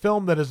is a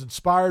film that is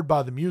inspired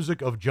by the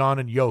music of John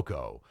and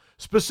Yoko.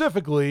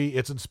 Specifically,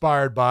 it's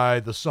inspired by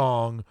the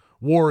song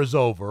War is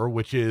Over,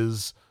 which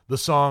is the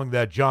song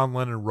that John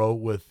Lennon wrote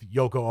with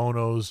Yoko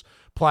Ono's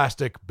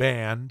Plastic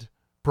Band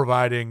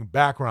providing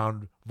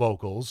background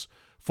vocals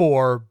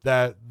for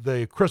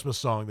the Christmas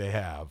song they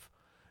have,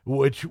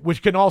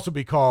 which can also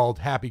be called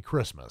Happy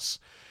Christmas.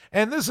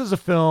 And this is a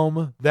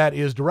film that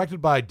is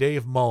directed by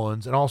Dave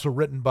Mullins and also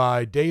written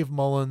by Dave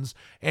Mullins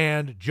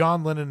and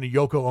John Lennon and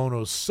Yoko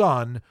Ono's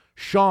son,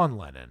 Sean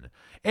Lennon.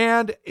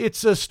 And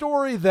it's a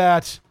story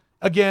that,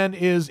 again,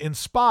 is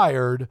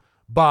inspired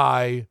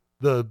by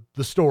the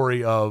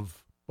story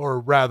of, or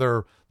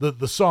rather,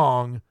 the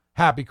song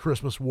Happy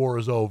Christmas, War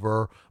is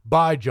Over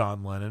by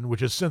John Lennon,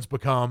 which has since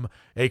become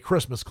a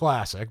Christmas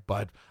classic.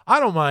 But I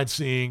don't mind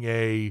seeing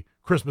a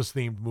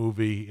Christmas-themed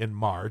movie in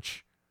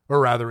March, or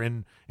rather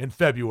in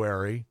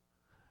February.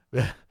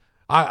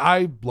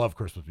 I love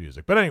Christmas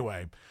music. But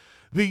anyway,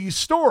 the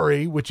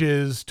story, which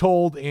is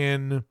told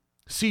in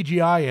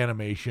CGI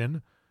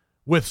animation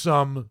with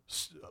some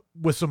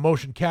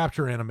motion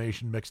capture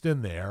animation mixed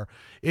in there,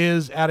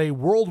 is at a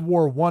World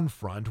War I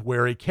front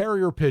where a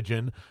carrier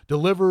pigeon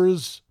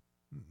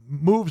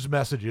moves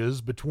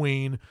messages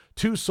between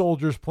 2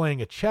 soldiers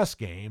playing a chess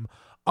game,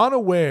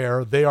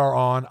 unaware they are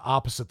on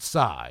opposite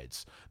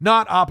sides.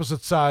 Not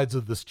opposite sides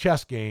of this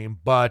chess game,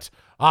 but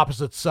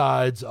opposite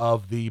sides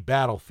of the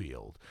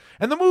battlefield.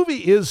 And the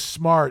movie is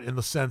smart in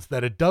the sense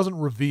that it doesn't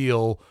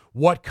reveal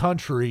what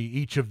country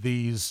each of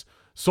these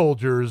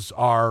soldiers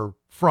are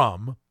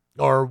from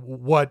or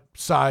what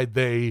side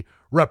they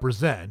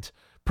represent,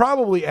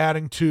 probably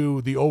adding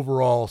to the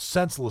overall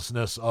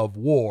senselessness of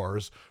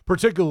wars,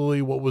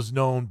 particularly what was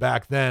known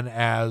back then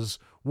as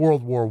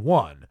World War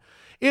I.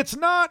 It's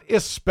not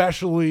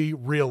especially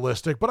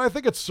realistic, but I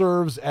think it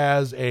serves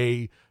as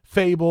a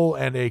fable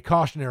and a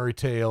cautionary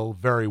tale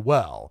very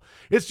well.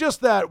 It's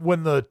just that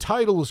when the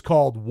title is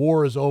called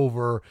War is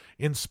Over,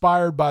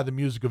 inspired by the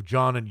music of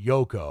John and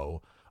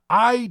Yoko,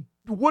 I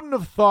wouldn't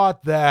have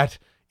thought that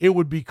it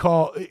would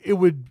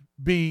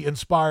be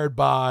inspired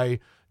by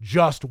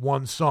just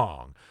one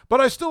song. But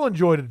I still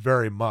enjoyed it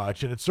very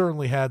much, and it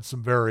certainly had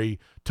some very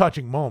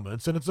touching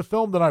moments, and it's a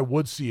film that I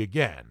would see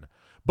again.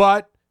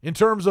 But in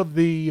terms of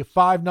the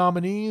 5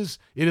 nominees,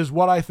 it is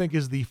what I think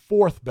is the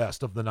 4th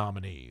best of the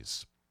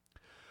nominees.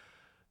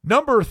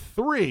 Number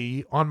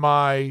 3 on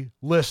my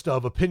list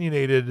of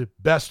opinionated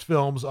best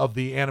films of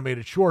the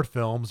animated short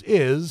films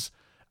is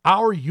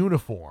Our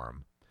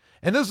Uniform.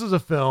 And this is a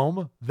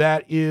film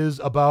that is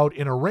about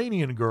an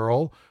Iranian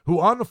girl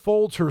who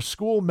unfolds her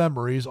school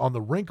memories on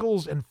the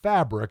wrinkles and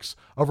fabrics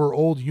of her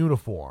old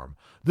uniform.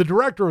 The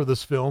director of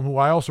this film, who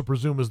I also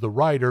presume is the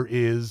writer,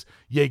 is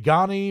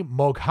Yegani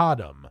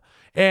Moghadam.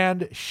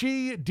 And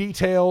she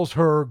details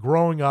her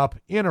growing up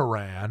in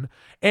Iran,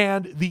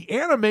 and the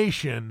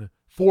animation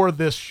for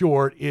this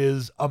short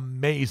is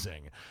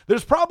amazing.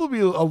 There's probably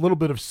a little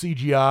bit of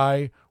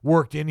CGI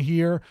worked in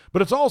here,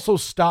 but it's also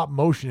stop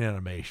motion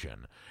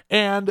animation.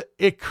 And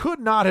it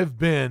could not have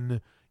been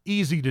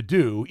easy to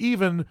do,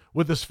 even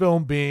with this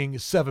film being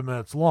 7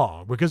 minutes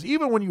long, because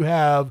even when you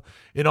have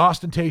an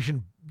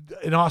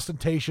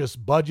ostentatious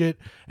budget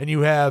and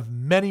you have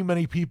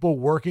many people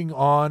working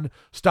on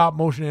stop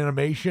motion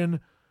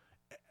animation,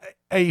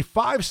 a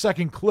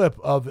 5-second clip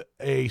of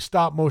a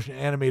stop motion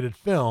animated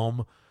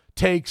film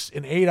takes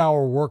an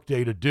 8-hour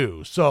workday to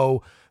do.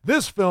 So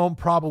this film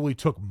probably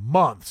took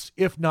months,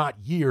 if not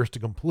years, to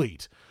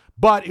complete.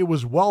 But it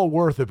was well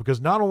worth it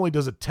because not only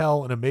does it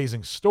tell an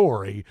amazing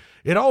story,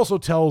 it also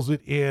tells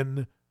it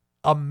in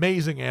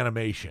amazing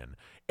animation.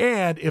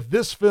 And if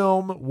this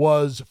film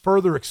was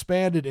further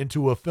expanded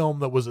into a film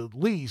that was at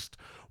least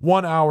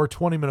 1 hour,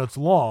 20 minutes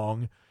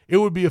long, it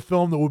would be a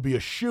film that would be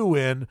a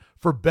shoo-in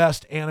for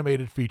Best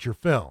Animated Feature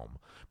Film.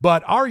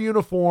 But Our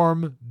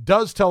Uniform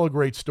does tell a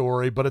great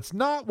story, but it's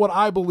not what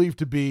I believe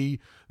to be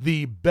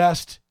the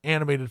best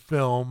animated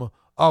film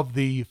of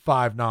the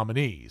 5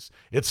 nominees.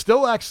 It's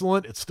still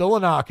excellent, it's still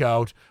a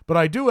knockout, but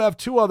I do have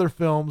 2 other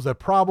films that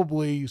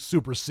probably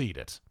supersede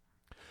it.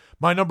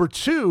 My number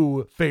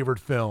 2 favorite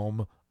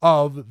film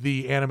of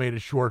the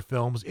animated short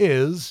films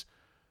is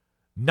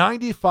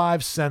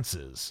 95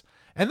 Senses.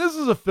 And this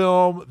is a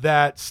film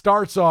that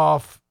starts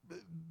off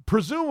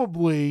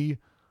presumably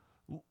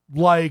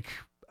like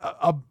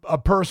a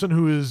person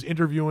who is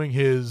interviewing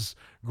his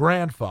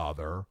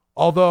grandfather,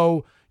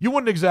 although you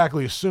wouldn't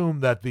exactly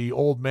assume that the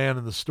old man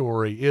in the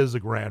story is a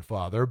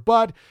grandfather,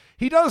 but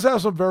he does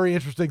have some very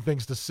interesting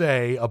things to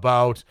say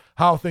about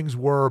how things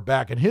were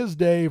back in his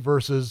day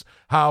versus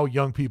how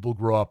young people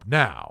grow up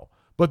now.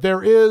 But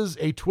there is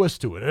a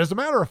twist to it. And as a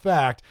matter of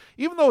fact,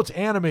 even though it's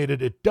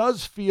animated, it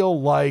does feel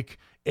like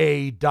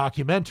a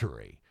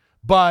documentary,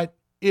 but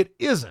it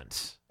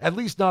isn't, at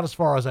least not as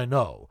far as I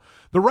know.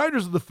 The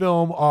writers of the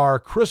film are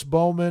Chris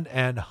Bowman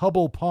and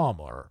Hubble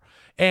Palmer,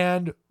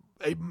 and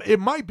it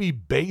might be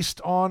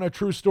based on a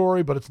true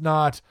story, but it's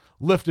not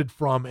lifted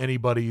from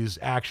anybody's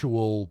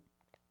actual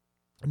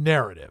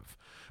narrative.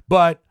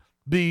 But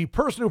the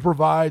person who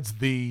provides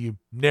the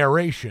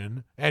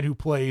narration and who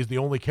plays the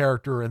only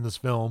character in this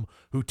film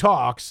who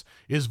talks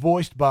is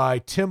voiced by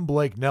Tim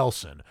Blake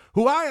Nelson,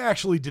 who I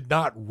actually did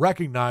not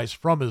recognize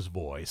from his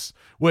voice,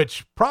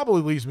 which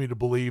probably leads me to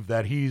believe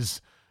that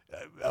he's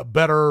a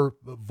better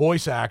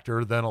voice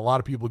actor than a lot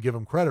of people give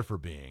him credit for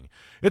being.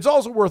 It's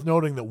also worth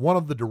noting that one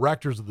of the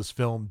directors of this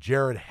film,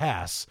 Jared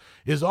Hess,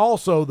 is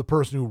also the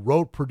person who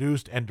wrote,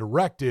 produced, and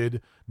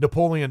directed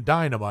Napoleon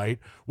Dynamite,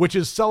 which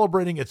is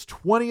celebrating its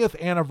 20th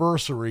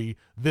anniversary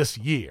this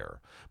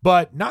year.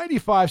 But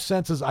 95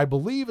 Senses, I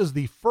believe, is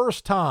the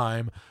first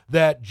time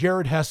that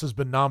Jared Hess has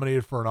been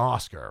nominated for an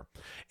Oscar.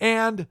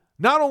 And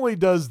not only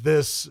does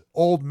this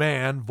old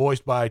man,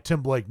 voiced by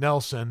Tim Blake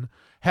Nelson,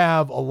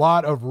 have a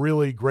lot of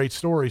really great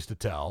stories to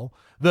tell.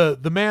 The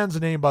man's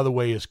name, by the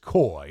way, is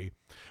Coy.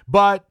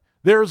 But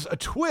there's a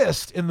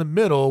twist in the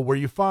middle where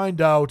you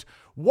find out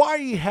why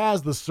he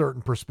has this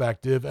certain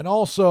perspective and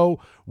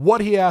also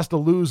what he has to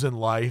lose in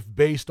life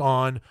based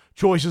on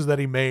choices that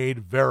he made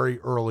very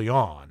early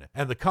on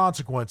and the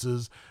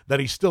consequences that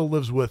he still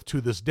lives with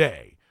to this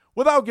day,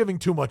 without giving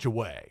too much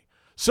away.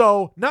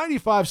 So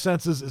 95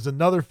 Senses is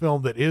another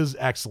film that is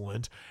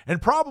excellent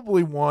and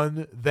probably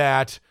one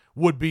that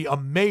would be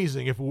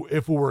amazing if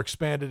it were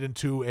expanded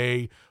into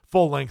a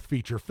full-length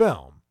feature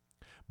film.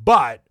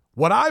 But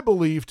what I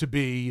believe to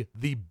be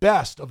the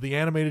best of the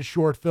animated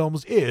short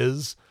films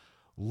is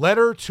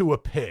Letter to a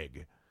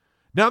Pig.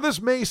 Now,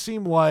 this may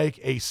seem like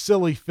a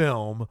silly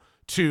film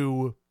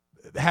to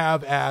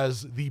have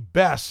as the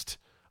best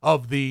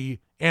of the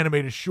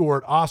animated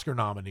short Oscar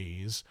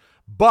nominees,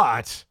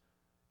 but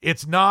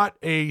it's not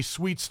a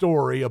sweet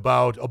story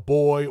about a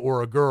boy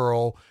or a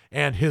girl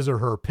and his or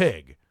her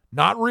pig.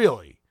 Not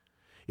really.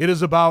 It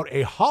is about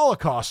a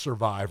Holocaust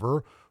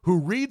survivor who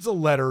reads a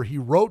letter he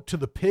wrote to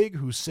the pig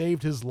who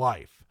saved his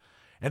life,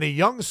 and a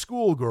young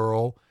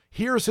schoolgirl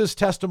hears his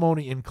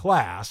testimony in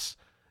class,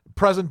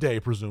 present day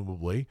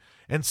presumably,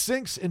 and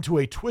sinks into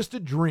a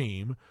twisted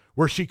dream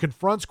where she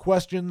confronts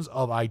questions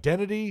of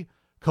identity,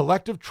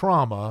 collective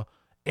trauma,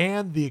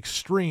 and the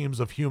extremes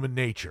of human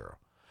nature.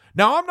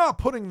 Now, I'm not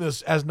putting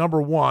this as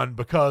number 1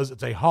 because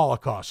it's a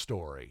Holocaust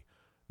story.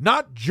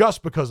 Not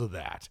just because of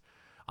that.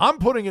 I'm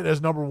putting it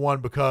as number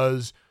 1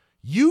 because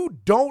you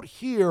don't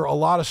hear a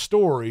lot of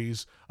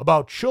stories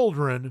about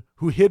children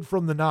who hid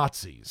from the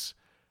Nazis.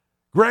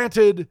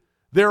 Granted,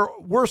 there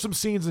were some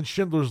scenes in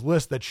Schindler's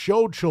List that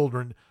showed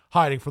children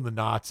hiding from the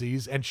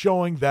Nazis and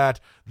showing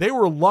that they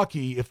were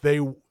lucky if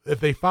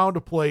they found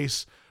a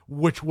place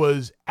which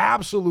was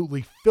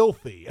absolutely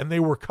filthy and they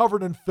were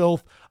covered in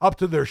filth up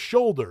to their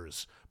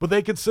shoulders, but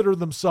they considered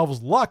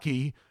themselves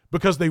lucky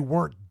because they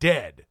weren't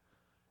dead.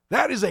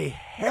 That is a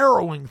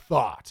harrowing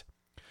thought.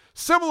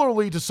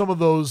 Similarly to some of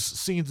those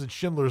scenes in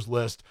Schindler's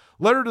List,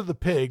 Letter to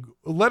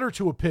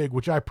a Pig,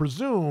 which I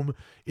presume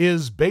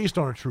is based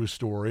on a true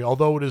story,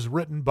 although it is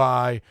written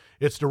by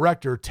its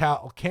director,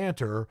 Tal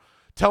Cantor,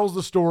 tells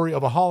the story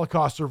of a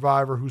Holocaust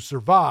survivor who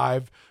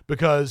survived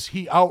because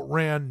he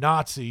outran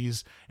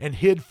Nazis and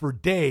hid for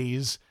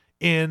days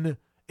in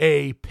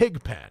a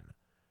pig pen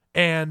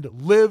and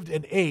lived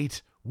and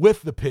ate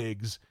with the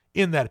pigs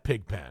in that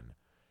pig pen.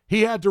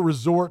 He had to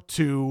resort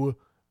to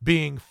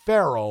being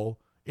feral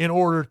in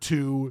order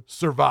to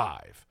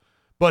survive.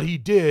 But he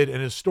did,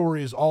 and his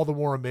story is all the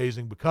more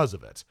amazing because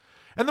of it.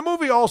 And the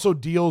movie also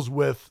deals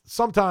with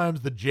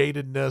sometimes the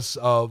jadedness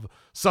of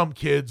some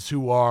kids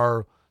who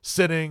are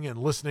sitting and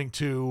listening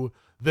to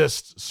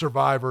this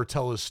survivor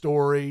tell his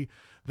story.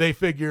 They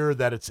figure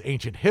that it's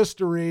ancient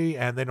history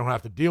and they don't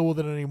have to deal with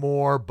it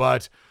anymore.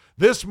 But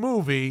this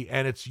movie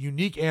and its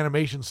unique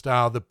animation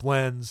style that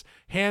blends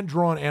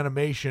hand-drawn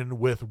animation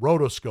with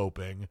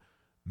rotoscoping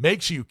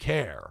makes you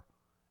care.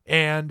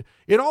 And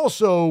it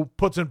also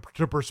puts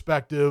into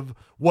perspective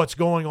what's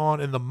going on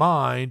in the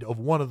mind of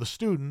one of the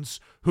students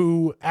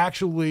who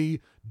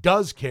actually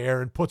does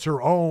care and puts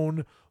her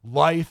own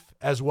life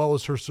as well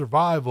as her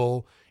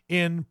survival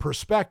in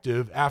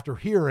perspective after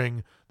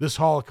hearing this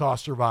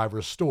Holocaust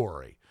survivor's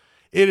story.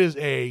 It is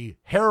a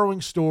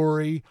harrowing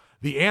story.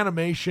 The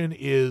animation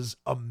is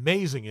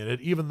amazing in it,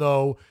 even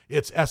though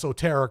it's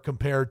esoteric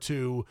compared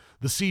to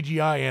the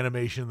CGI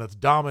animation that's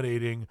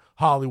dominating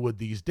Hollywood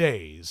these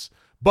days.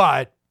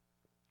 But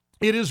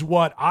it is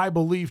what I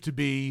believe to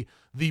be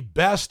the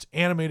best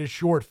animated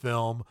short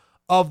film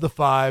of the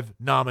 5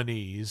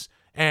 nominees,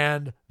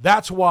 and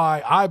that's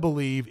why I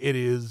believe it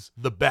is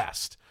the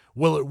best.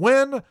 Will it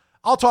win?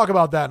 I'll talk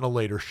about that in a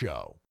later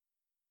show.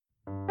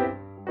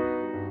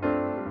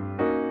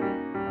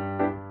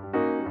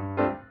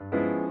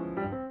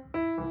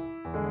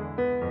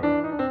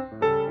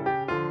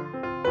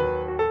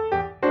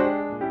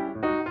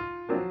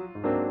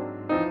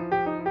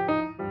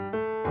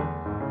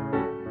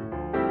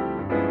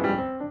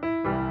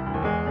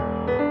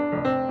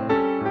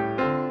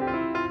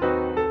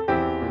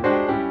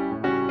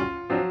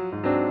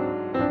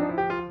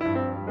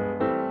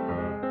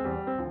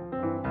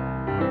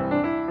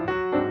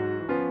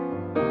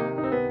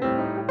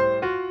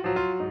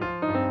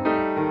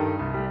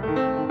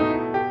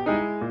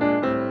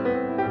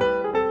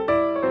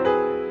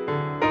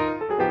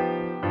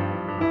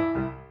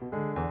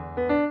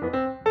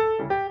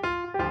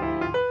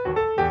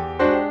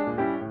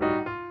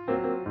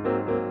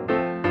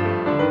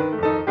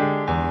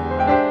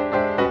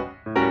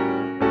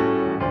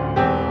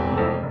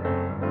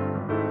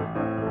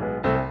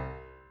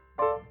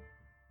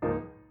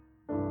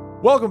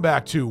 Welcome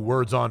back to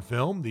Words on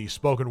Film, the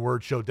spoken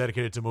word show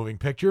dedicated to moving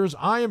pictures.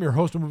 I am your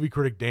host and movie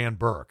critic, Dan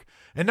Burke.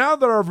 And now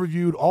that I've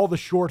reviewed all the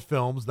short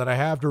films that I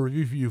have to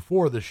review for you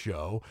for this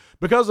show,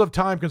 because of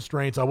time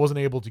constraints, I wasn't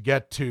able to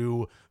get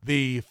to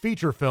the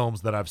feature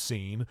films that I've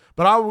seen,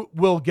 but I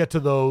will get to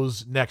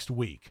those next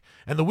week.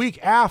 And the week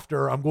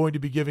after, I'm going to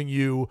be giving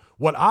you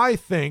what I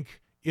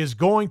think is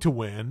going to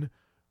win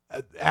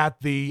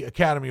at the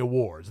Academy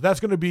Awards.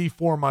 That's going to be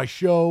for my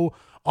show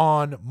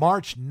on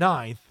March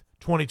 9th,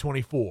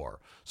 2024.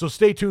 So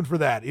stay tuned for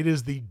that. It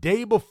is the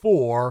day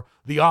before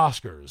the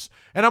Oscars.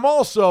 And I'm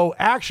also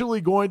actually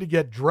going to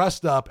get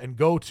dressed up and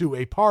go to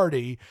a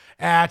party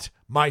at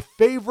my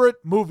favorite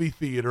movie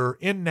theater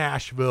in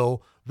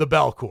Nashville, the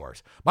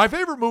Belcourt. My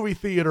favorite movie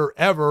theater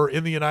ever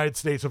in the United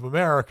States of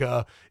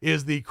America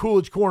is the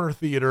Coolidge Corner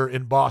Theater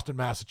in Boston,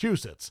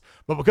 Massachusetts.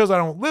 But because I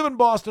don't live in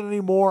Boston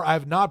anymore,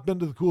 I've not been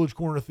to the Coolidge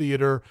Corner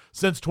Theater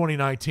since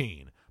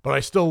 2019. But I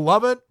still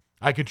love it.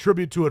 I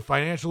contribute to it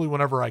financially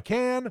whenever I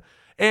can,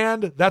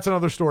 and that's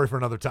another story for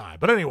another time.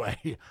 But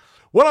anyway,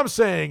 what I'm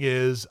saying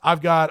is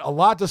I've got a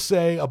lot to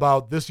say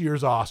about this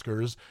year's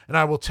Oscars, and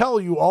I will tell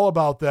you all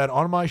about that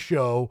on my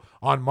show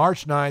on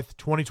March 9th,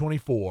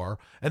 2024.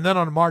 And then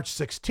on March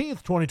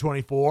 16th,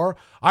 2024,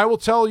 I will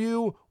tell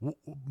you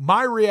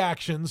my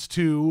reactions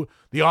to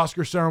the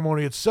Oscar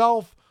ceremony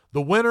itself,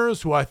 the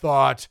winners who I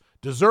thought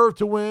deserved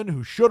to win,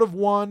 who should have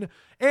won,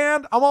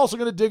 and I'm also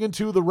going to dig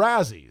into the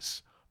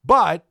Razzies.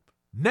 But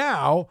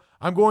now,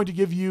 I'm going to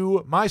give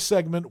you my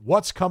segment,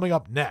 What's Coming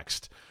Up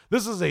Next.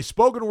 This is a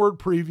spoken word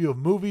preview of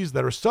movies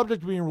that are subject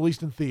to being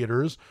released in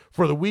theaters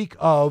for the week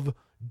of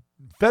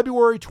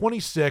February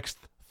 26th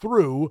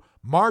through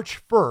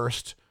March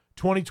 1st,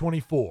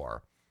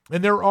 2024.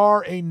 And there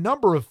are a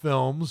number of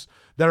films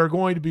that are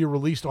going to be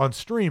released on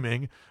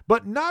streaming,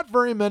 but not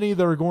very many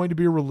that are going to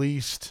be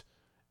released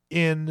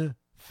in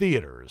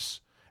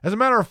theaters. As a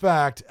matter of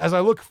fact, as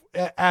I look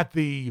at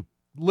the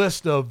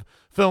list of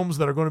films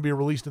that are going to be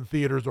released in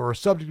theaters or are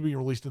subject to being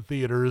released in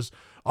theaters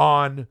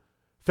on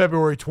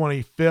February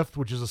 25th,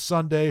 which is a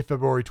Sunday,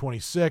 February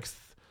 26th,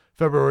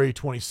 February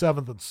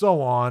 27th, and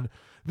so on.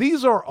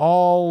 These are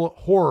all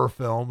horror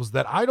films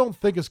that I don't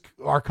think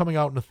are coming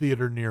out in a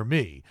theater near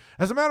me.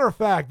 As a matter of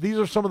fact, these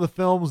are some of the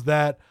films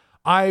that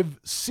I've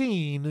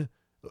seen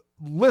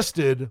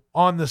listed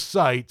on the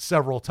site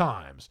several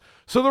times.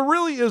 So there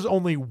really is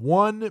only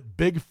one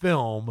big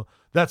film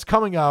that's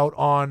coming out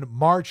on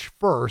March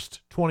 1st,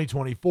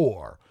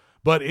 2024.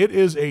 But it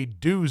is a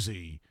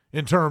doozy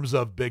in terms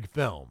of big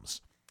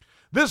films.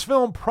 This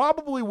film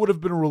probably would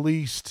have been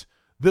released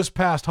this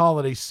past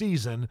holiday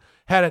season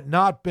had it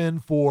not been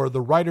for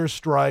the writer's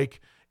strike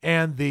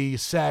and the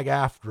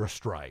SAG-AFTRA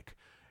strike.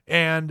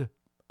 And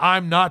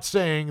I'm not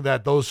saying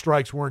that those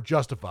strikes weren't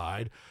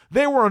justified.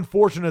 They were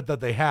unfortunate that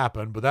they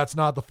happened, but that's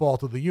not the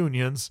fault of the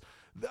unions.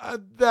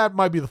 That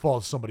might be the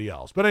fault of somebody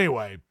else. But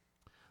anyway,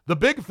 the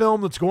big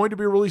film that's going to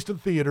be released in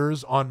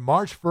theaters on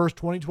March 1st,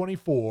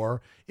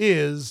 2024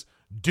 is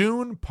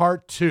Dune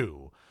Part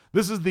 2.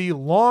 This is the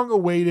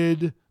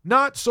long-awaited,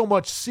 not so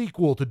much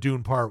sequel to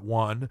Dune Part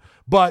 1,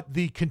 but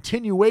the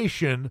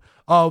continuation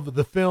of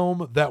the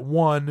film that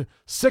won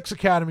 6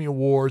 Academy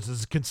Awards,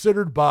 is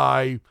considered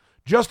by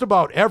just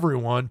about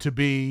everyone to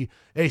be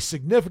a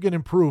significant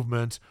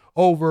improvement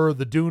over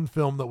the Dune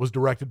film that was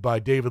directed by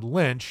David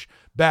Lynch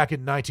back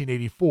in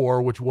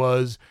 1984, which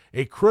was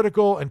a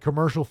critical and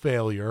commercial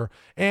failure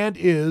and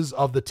is,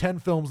 of the 10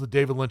 films that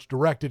David Lynch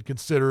directed,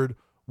 considered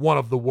one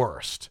of the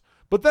worst.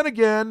 But then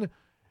again,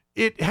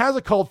 it has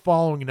a cult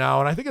following now,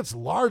 and I think it's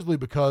largely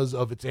because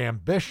of its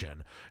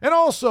ambition. And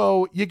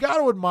also, you got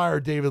to admire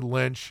David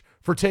Lynch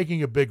for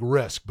taking a big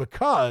risk,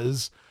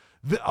 because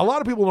a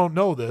lot of people don't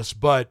know this,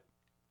 but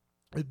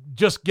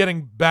just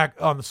getting back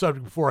on the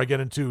subject before I get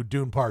into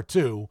Dune Part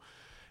 2,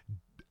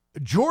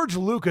 George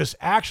Lucas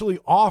actually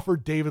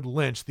offered David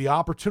Lynch the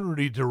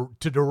opportunity to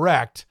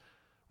direct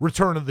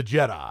Return of the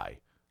Jedi,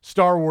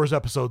 Star Wars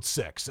Episode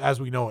 6, as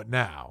we know it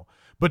now.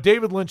 But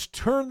David Lynch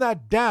turned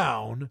that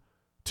down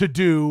to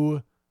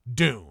do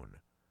Dune.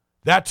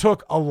 That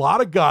took a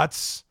lot of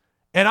guts,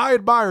 and I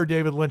admire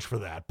David Lynch for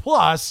that.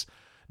 Plus,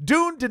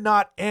 Dune did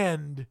not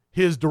end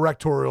his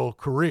directorial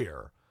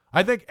career.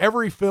 I think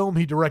every film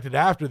he directed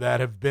after that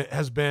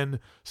has been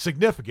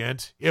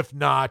significant, if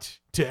not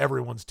to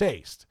everyone's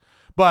taste.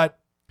 But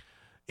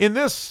in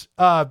this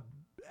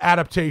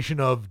adaptation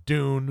of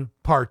Dune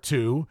Part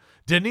 2,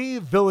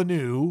 Denis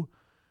Villeneuve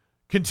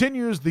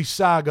continues the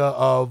saga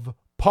of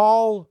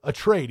Paul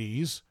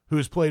Atreides, who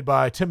is played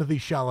by Timothée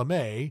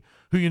Chalamet,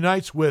 who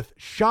unites with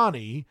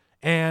Shani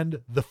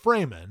and the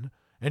Fremen,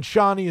 and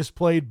Shani is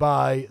played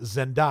by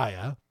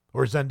Zendaya,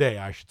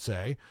 I should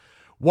say,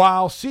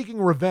 while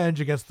seeking revenge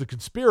against the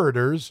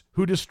conspirators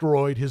who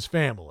destroyed his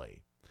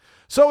family.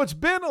 So it's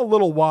been a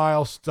little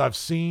while since I've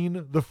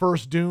seen the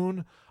first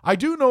Dune. I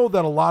do know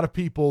that a lot of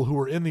people who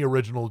were in the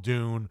original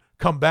Dune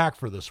come back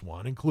for this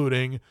one,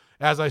 including,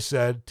 as I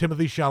said,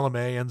 Timothée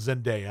Chalamet and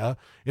Zendaya,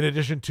 in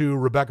addition to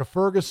Rebecca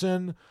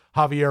Ferguson,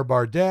 Javier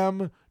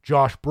Bardem,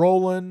 Josh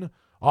Brolin,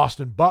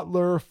 Austin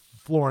Butler,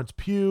 Florence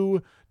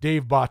Pugh,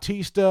 Dave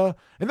Bautista,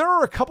 and there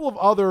are a couple of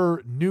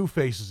other new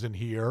faces in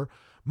here,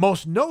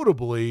 most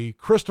notably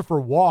Christopher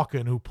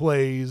Walken, who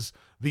plays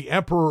the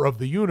Emperor of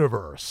the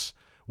Universe,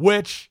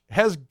 which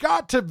has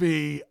got to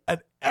be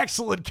an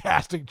excellent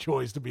casting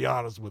choice, to be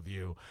honest with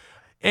you.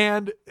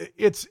 And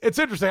it's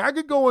interesting. I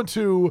could go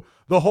into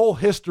the whole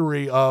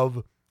history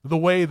of the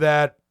way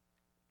that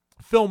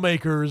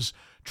filmmakers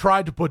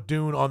tried to put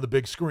Dune on the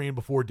big screen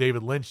before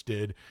David Lynch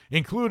did,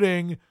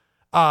 including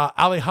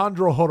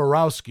Alejandro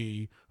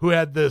Jodorowsky, who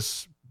had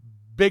this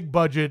big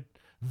budget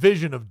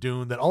vision of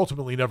Dune that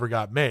ultimately never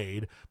got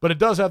made, but it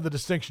does have the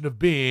distinction of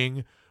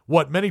being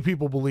what many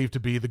people believe to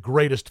be the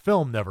greatest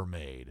film never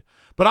made.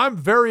 But I'm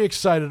very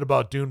excited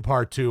about Dune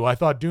Part 2. I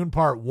thought Dune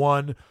Part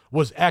 1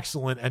 was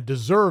excellent and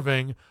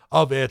deserving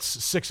of its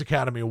 6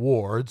 Academy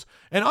Awards.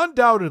 And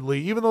undoubtedly,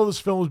 even though this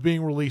film was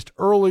being released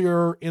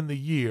earlier in the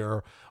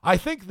year, I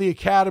think the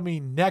Academy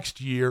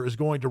next year is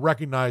going to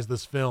recognize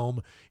this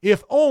film,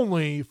 if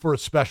only for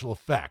its special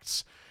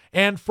effects.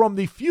 And from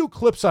the few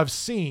clips I've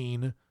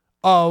seen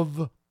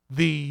of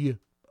the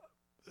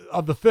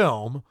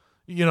film,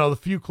 the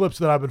few clips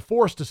that I've been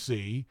forced to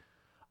see,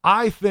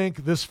 I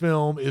think this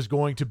film is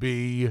going to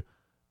be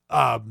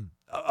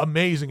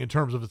amazing in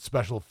terms of its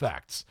special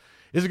effects.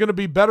 Is it going to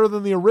be better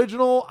than the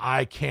original?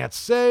 I can't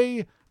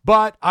say,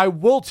 but I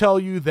will tell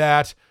you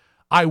that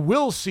I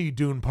will see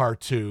Dune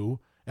Part 2,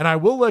 and I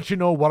will let you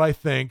know what I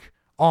think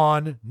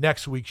on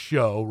next week's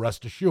show,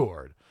 rest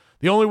assured.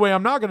 The only way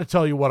I'm not going to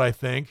tell you what I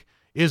think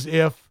is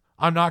if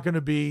I'm not going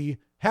to be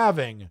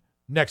having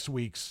next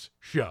week's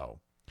show.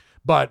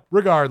 But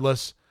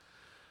regardless,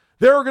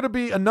 there are going to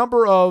be a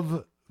number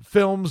of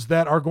films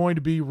that are going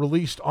to be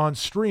released on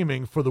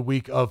streaming for the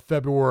week of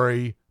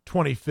February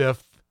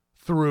 25th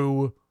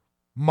through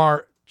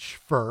March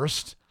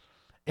 1st.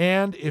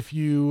 And if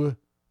you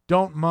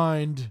don't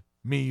mind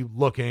me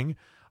looking,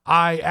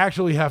 I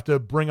actually have to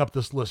bring up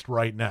this list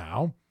right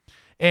now.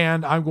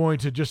 And I'm going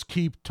to just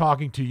keep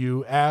talking to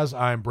you as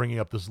I'm bringing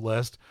up this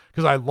list,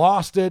 because I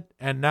lost it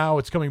and now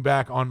it's coming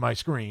back on my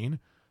screen.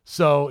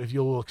 So if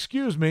you'll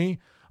excuse me,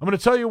 I'm going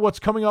to tell you what's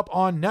coming up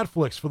on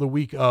Netflix for the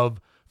week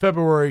of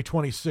February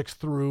 26th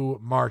through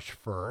March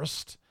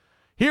 1st.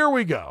 Here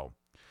we go.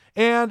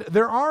 And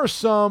there are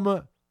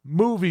some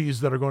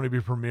movies that are going to be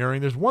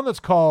premiering. There's one that's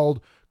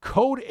called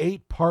Code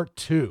 8 Part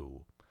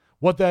 2.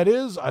 What that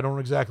is, I don't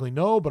exactly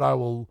know, but I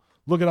will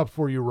look it up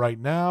for you right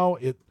now.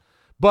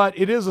 But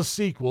it is a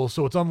sequel,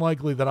 so it's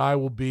unlikely that I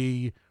will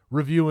be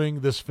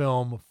reviewing this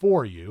film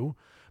for you.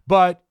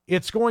 But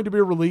it's going to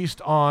be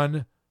released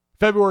on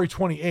February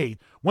 28th.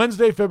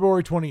 Wednesday,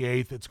 February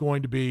 28th, it's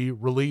going to be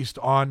released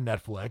on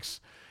Netflix.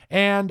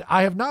 And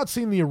I have not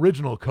seen the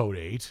original Code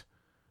 8,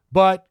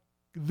 but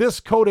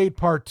this Code 8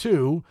 Part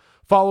 2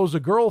 follows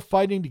a girl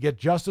fighting to get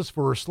justice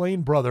for her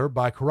slain brother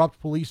by corrupt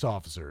police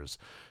officers.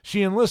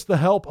 She enlists the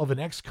help of an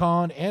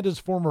ex-con and his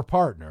former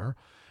partner,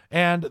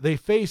 and they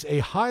face a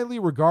highly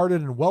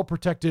regarded and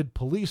well-protected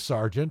police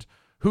sergeant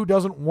who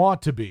doesn't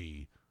want to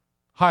be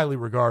highly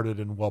regarded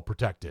and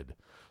well-protected.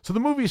 So the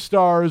movie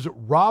stars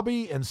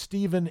Robbie and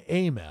Stephen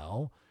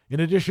Amell, in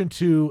addition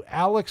to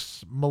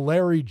Alex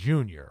Mallory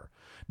Jr.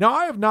 Now,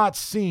 I have not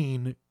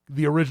seen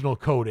the original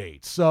Code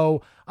 8,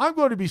 so I'm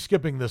going to be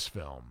skipping this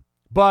film.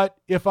 But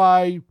if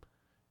I'm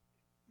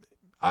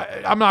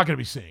not going to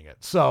be seeing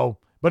it. So,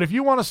 but if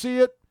you want to see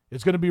it,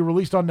 it's going to be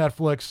released on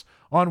Netflix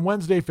on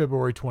Wednesday,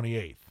 February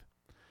 28th.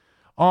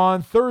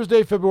 On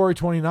Thursday, February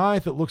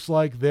 29th, it looks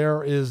like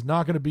there is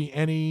not going to be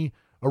any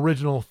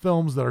original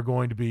films that are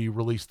going to be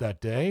released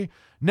that day.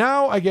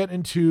 Now I get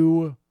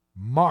into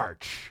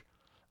March,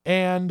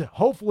 and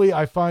hopefully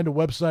I find a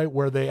website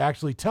where they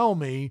actually tell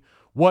me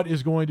what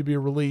is going to be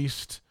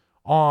released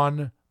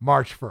on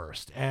March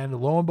 1st. And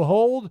lo and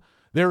behold,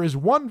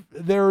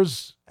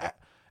 there's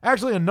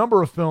actually a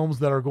number of films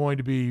that are going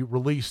to be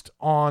released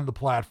on the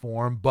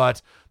platform,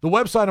 but the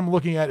website I'm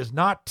looking at is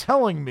not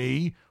telling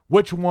me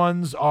which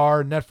ones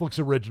are Netflix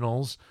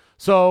originals.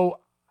 So,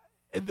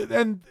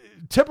 and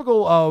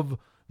typical of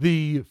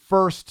the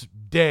first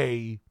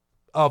day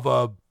of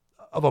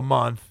a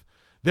month,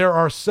 there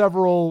are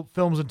several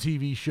films and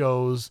TV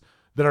shows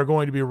that are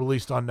going to be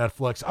released on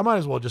Netflix. I might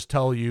as well just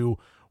tell you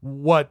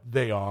what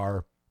they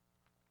are.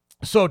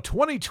 So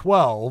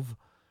 2012,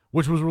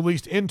 which was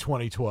released in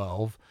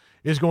 2012,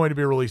 is going to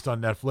be released on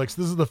Netflix.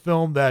 This is the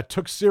film that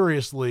took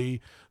seriously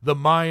the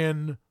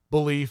Mayan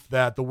belief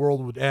that the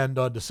world would end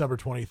on December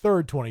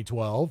 23rd,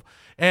 2012.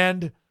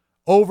 And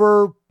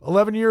over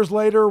 11 years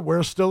later,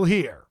 we're still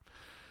here.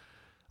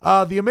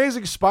 The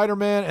Amazing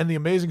Spider-Man and The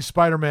Amazing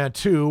Spider-Man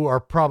 2 are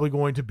probably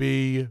going to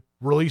be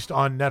released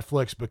on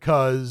Netflix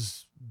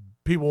because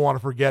people want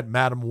to forget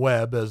Madam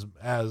Web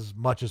as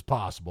much as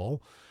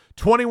possible.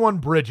 21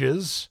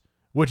 Bridges,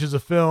 which is a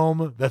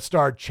film that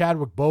starred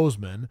Chadwick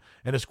Boseman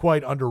and is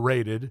quite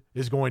underrated,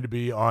 is going to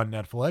be on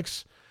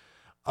Netflix.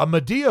 A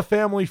Medea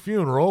Family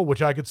Funeral,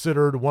 which I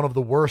considered one of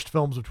the worst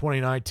films of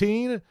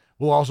 2019,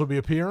 will also be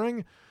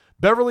appearing.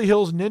 Beverly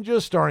Hills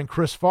Ninja, starring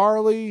Chris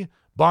Farley.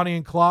 Bonnie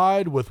and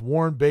Clyde with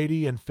Warren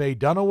Beatty and Faye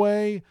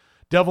Dunaway.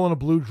 Devil in a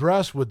Blue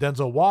Dress with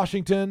Denzel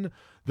Washington.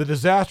 The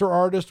Disaster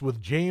Artist with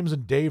James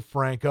and Dave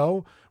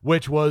Franco,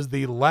 which was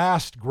the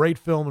last great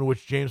film in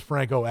which James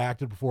Franco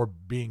acted before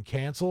being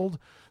canceled.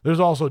 There's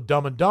also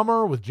Dumb and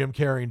Dumber with Jim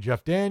Carrey and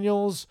Jeff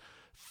Daniels.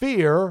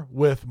 Fear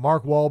with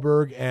Mark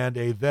Wahlberg and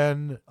a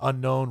then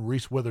unknown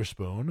Reese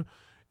Witherspoon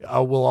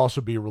will also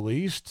be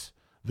released.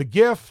 The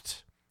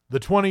Gift, the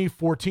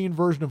 2014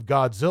 version of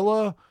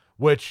Godzilla,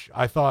 which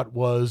I thought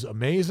was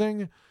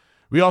amazing.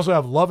 We also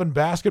have Love and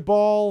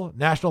Basketball,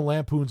 National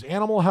Lampoon's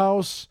Animal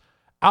House,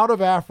 Out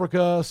of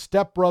Africa,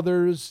 Step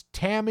Brothers,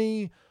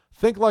 Tammy,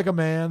 Think Like a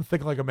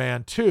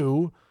Man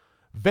 2,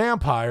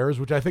 Vampires,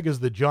 which I think is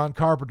the John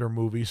Carpenter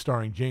movie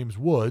starring James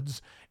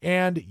Woods,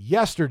 and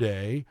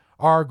Yesterday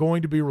are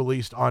going to be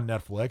released on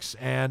Netflix.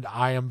 And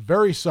I am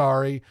very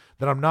sorry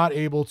that I'm not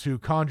able to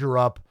conjure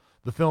up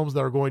the films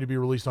that are going to be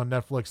released on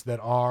Netflix that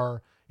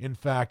are, in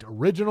fact,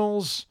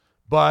 originals,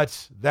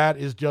 but that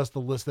is just the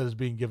list that is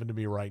being given to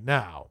me right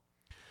now.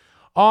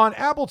 On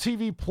Apple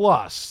TV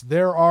Plus,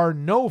 there are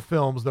no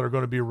films that are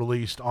going to be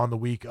released on the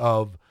week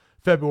of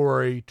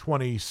February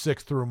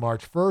 26th through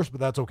March 1st,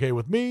 but that's okay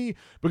with me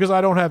because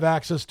I don't have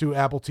access to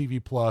Apple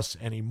TV Plus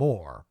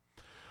anymore.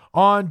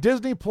 On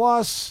Disney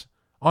Plus,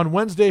 on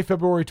Wednesday,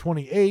 February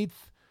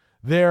 28th,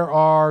 there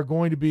are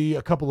going to be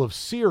a couple of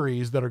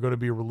series that are going to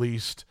be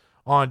released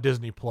on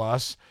Disney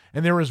Plus,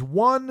 and there is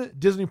one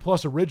Disney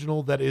Plus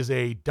original that is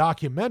a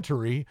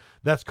documentary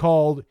that's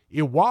called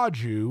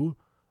Iwaju,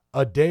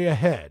 A Day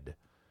Ahead.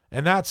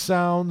 And that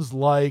sounds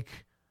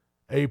like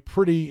a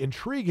pretty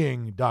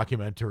intriguing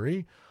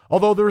documentary.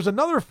 Although there's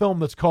another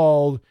film that's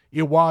called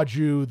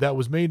Iwaju that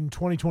was made in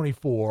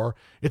 2024.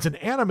 It's an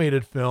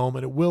animated film,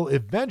 and it will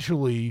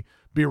eventually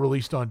be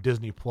released on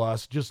Disney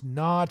Plus, just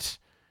not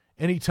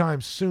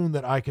anytime soon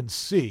that I can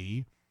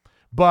see.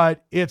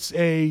 But it's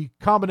a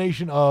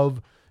combination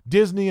of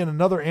Disney and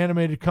another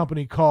animated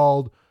company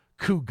called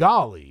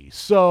Kugali.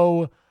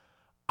 So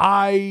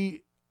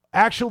I'm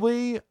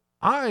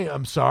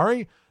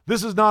sorry.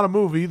 This is not a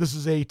movie. This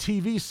is a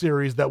TV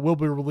series that will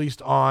be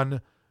released on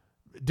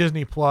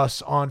Disney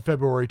Plus on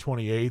February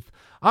 28th.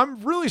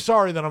 I'm really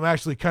sorry that I'm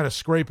actually kind of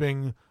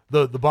scraping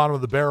the bottom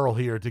of the barrel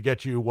here to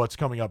get you what's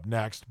coming up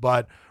next,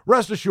 but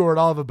rest assured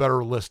I'll have a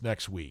better list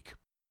next week.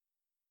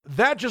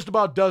 That just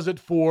about does it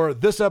for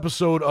this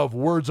episode of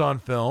Words on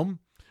Film.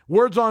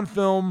 Words on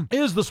Film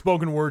is the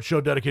spoken word show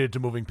dedicated to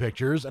moving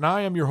pictures, and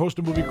I am your host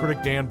and movie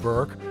critic, Dan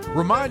Burke,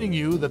 reminding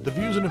you that the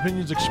views and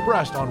opinions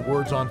expressed on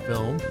Words on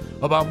Film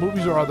about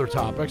movies or other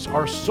topics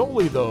are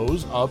solely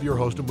those of your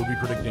host and movie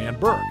critic, Dan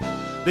Burke.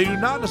 They do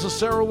not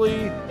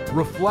necessarily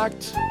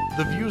reflect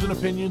the views and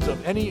opinions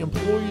of any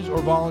employees or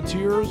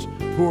volunteers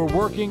who are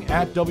working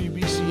at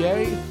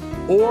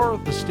WBCA or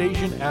the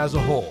station as a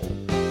whole.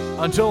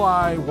 Until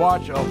I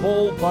watch a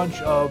whole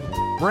bunch of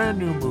brand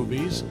new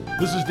movies,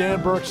 this is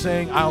Dan Burke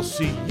saying I'll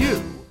see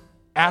you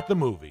at the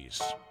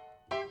movies.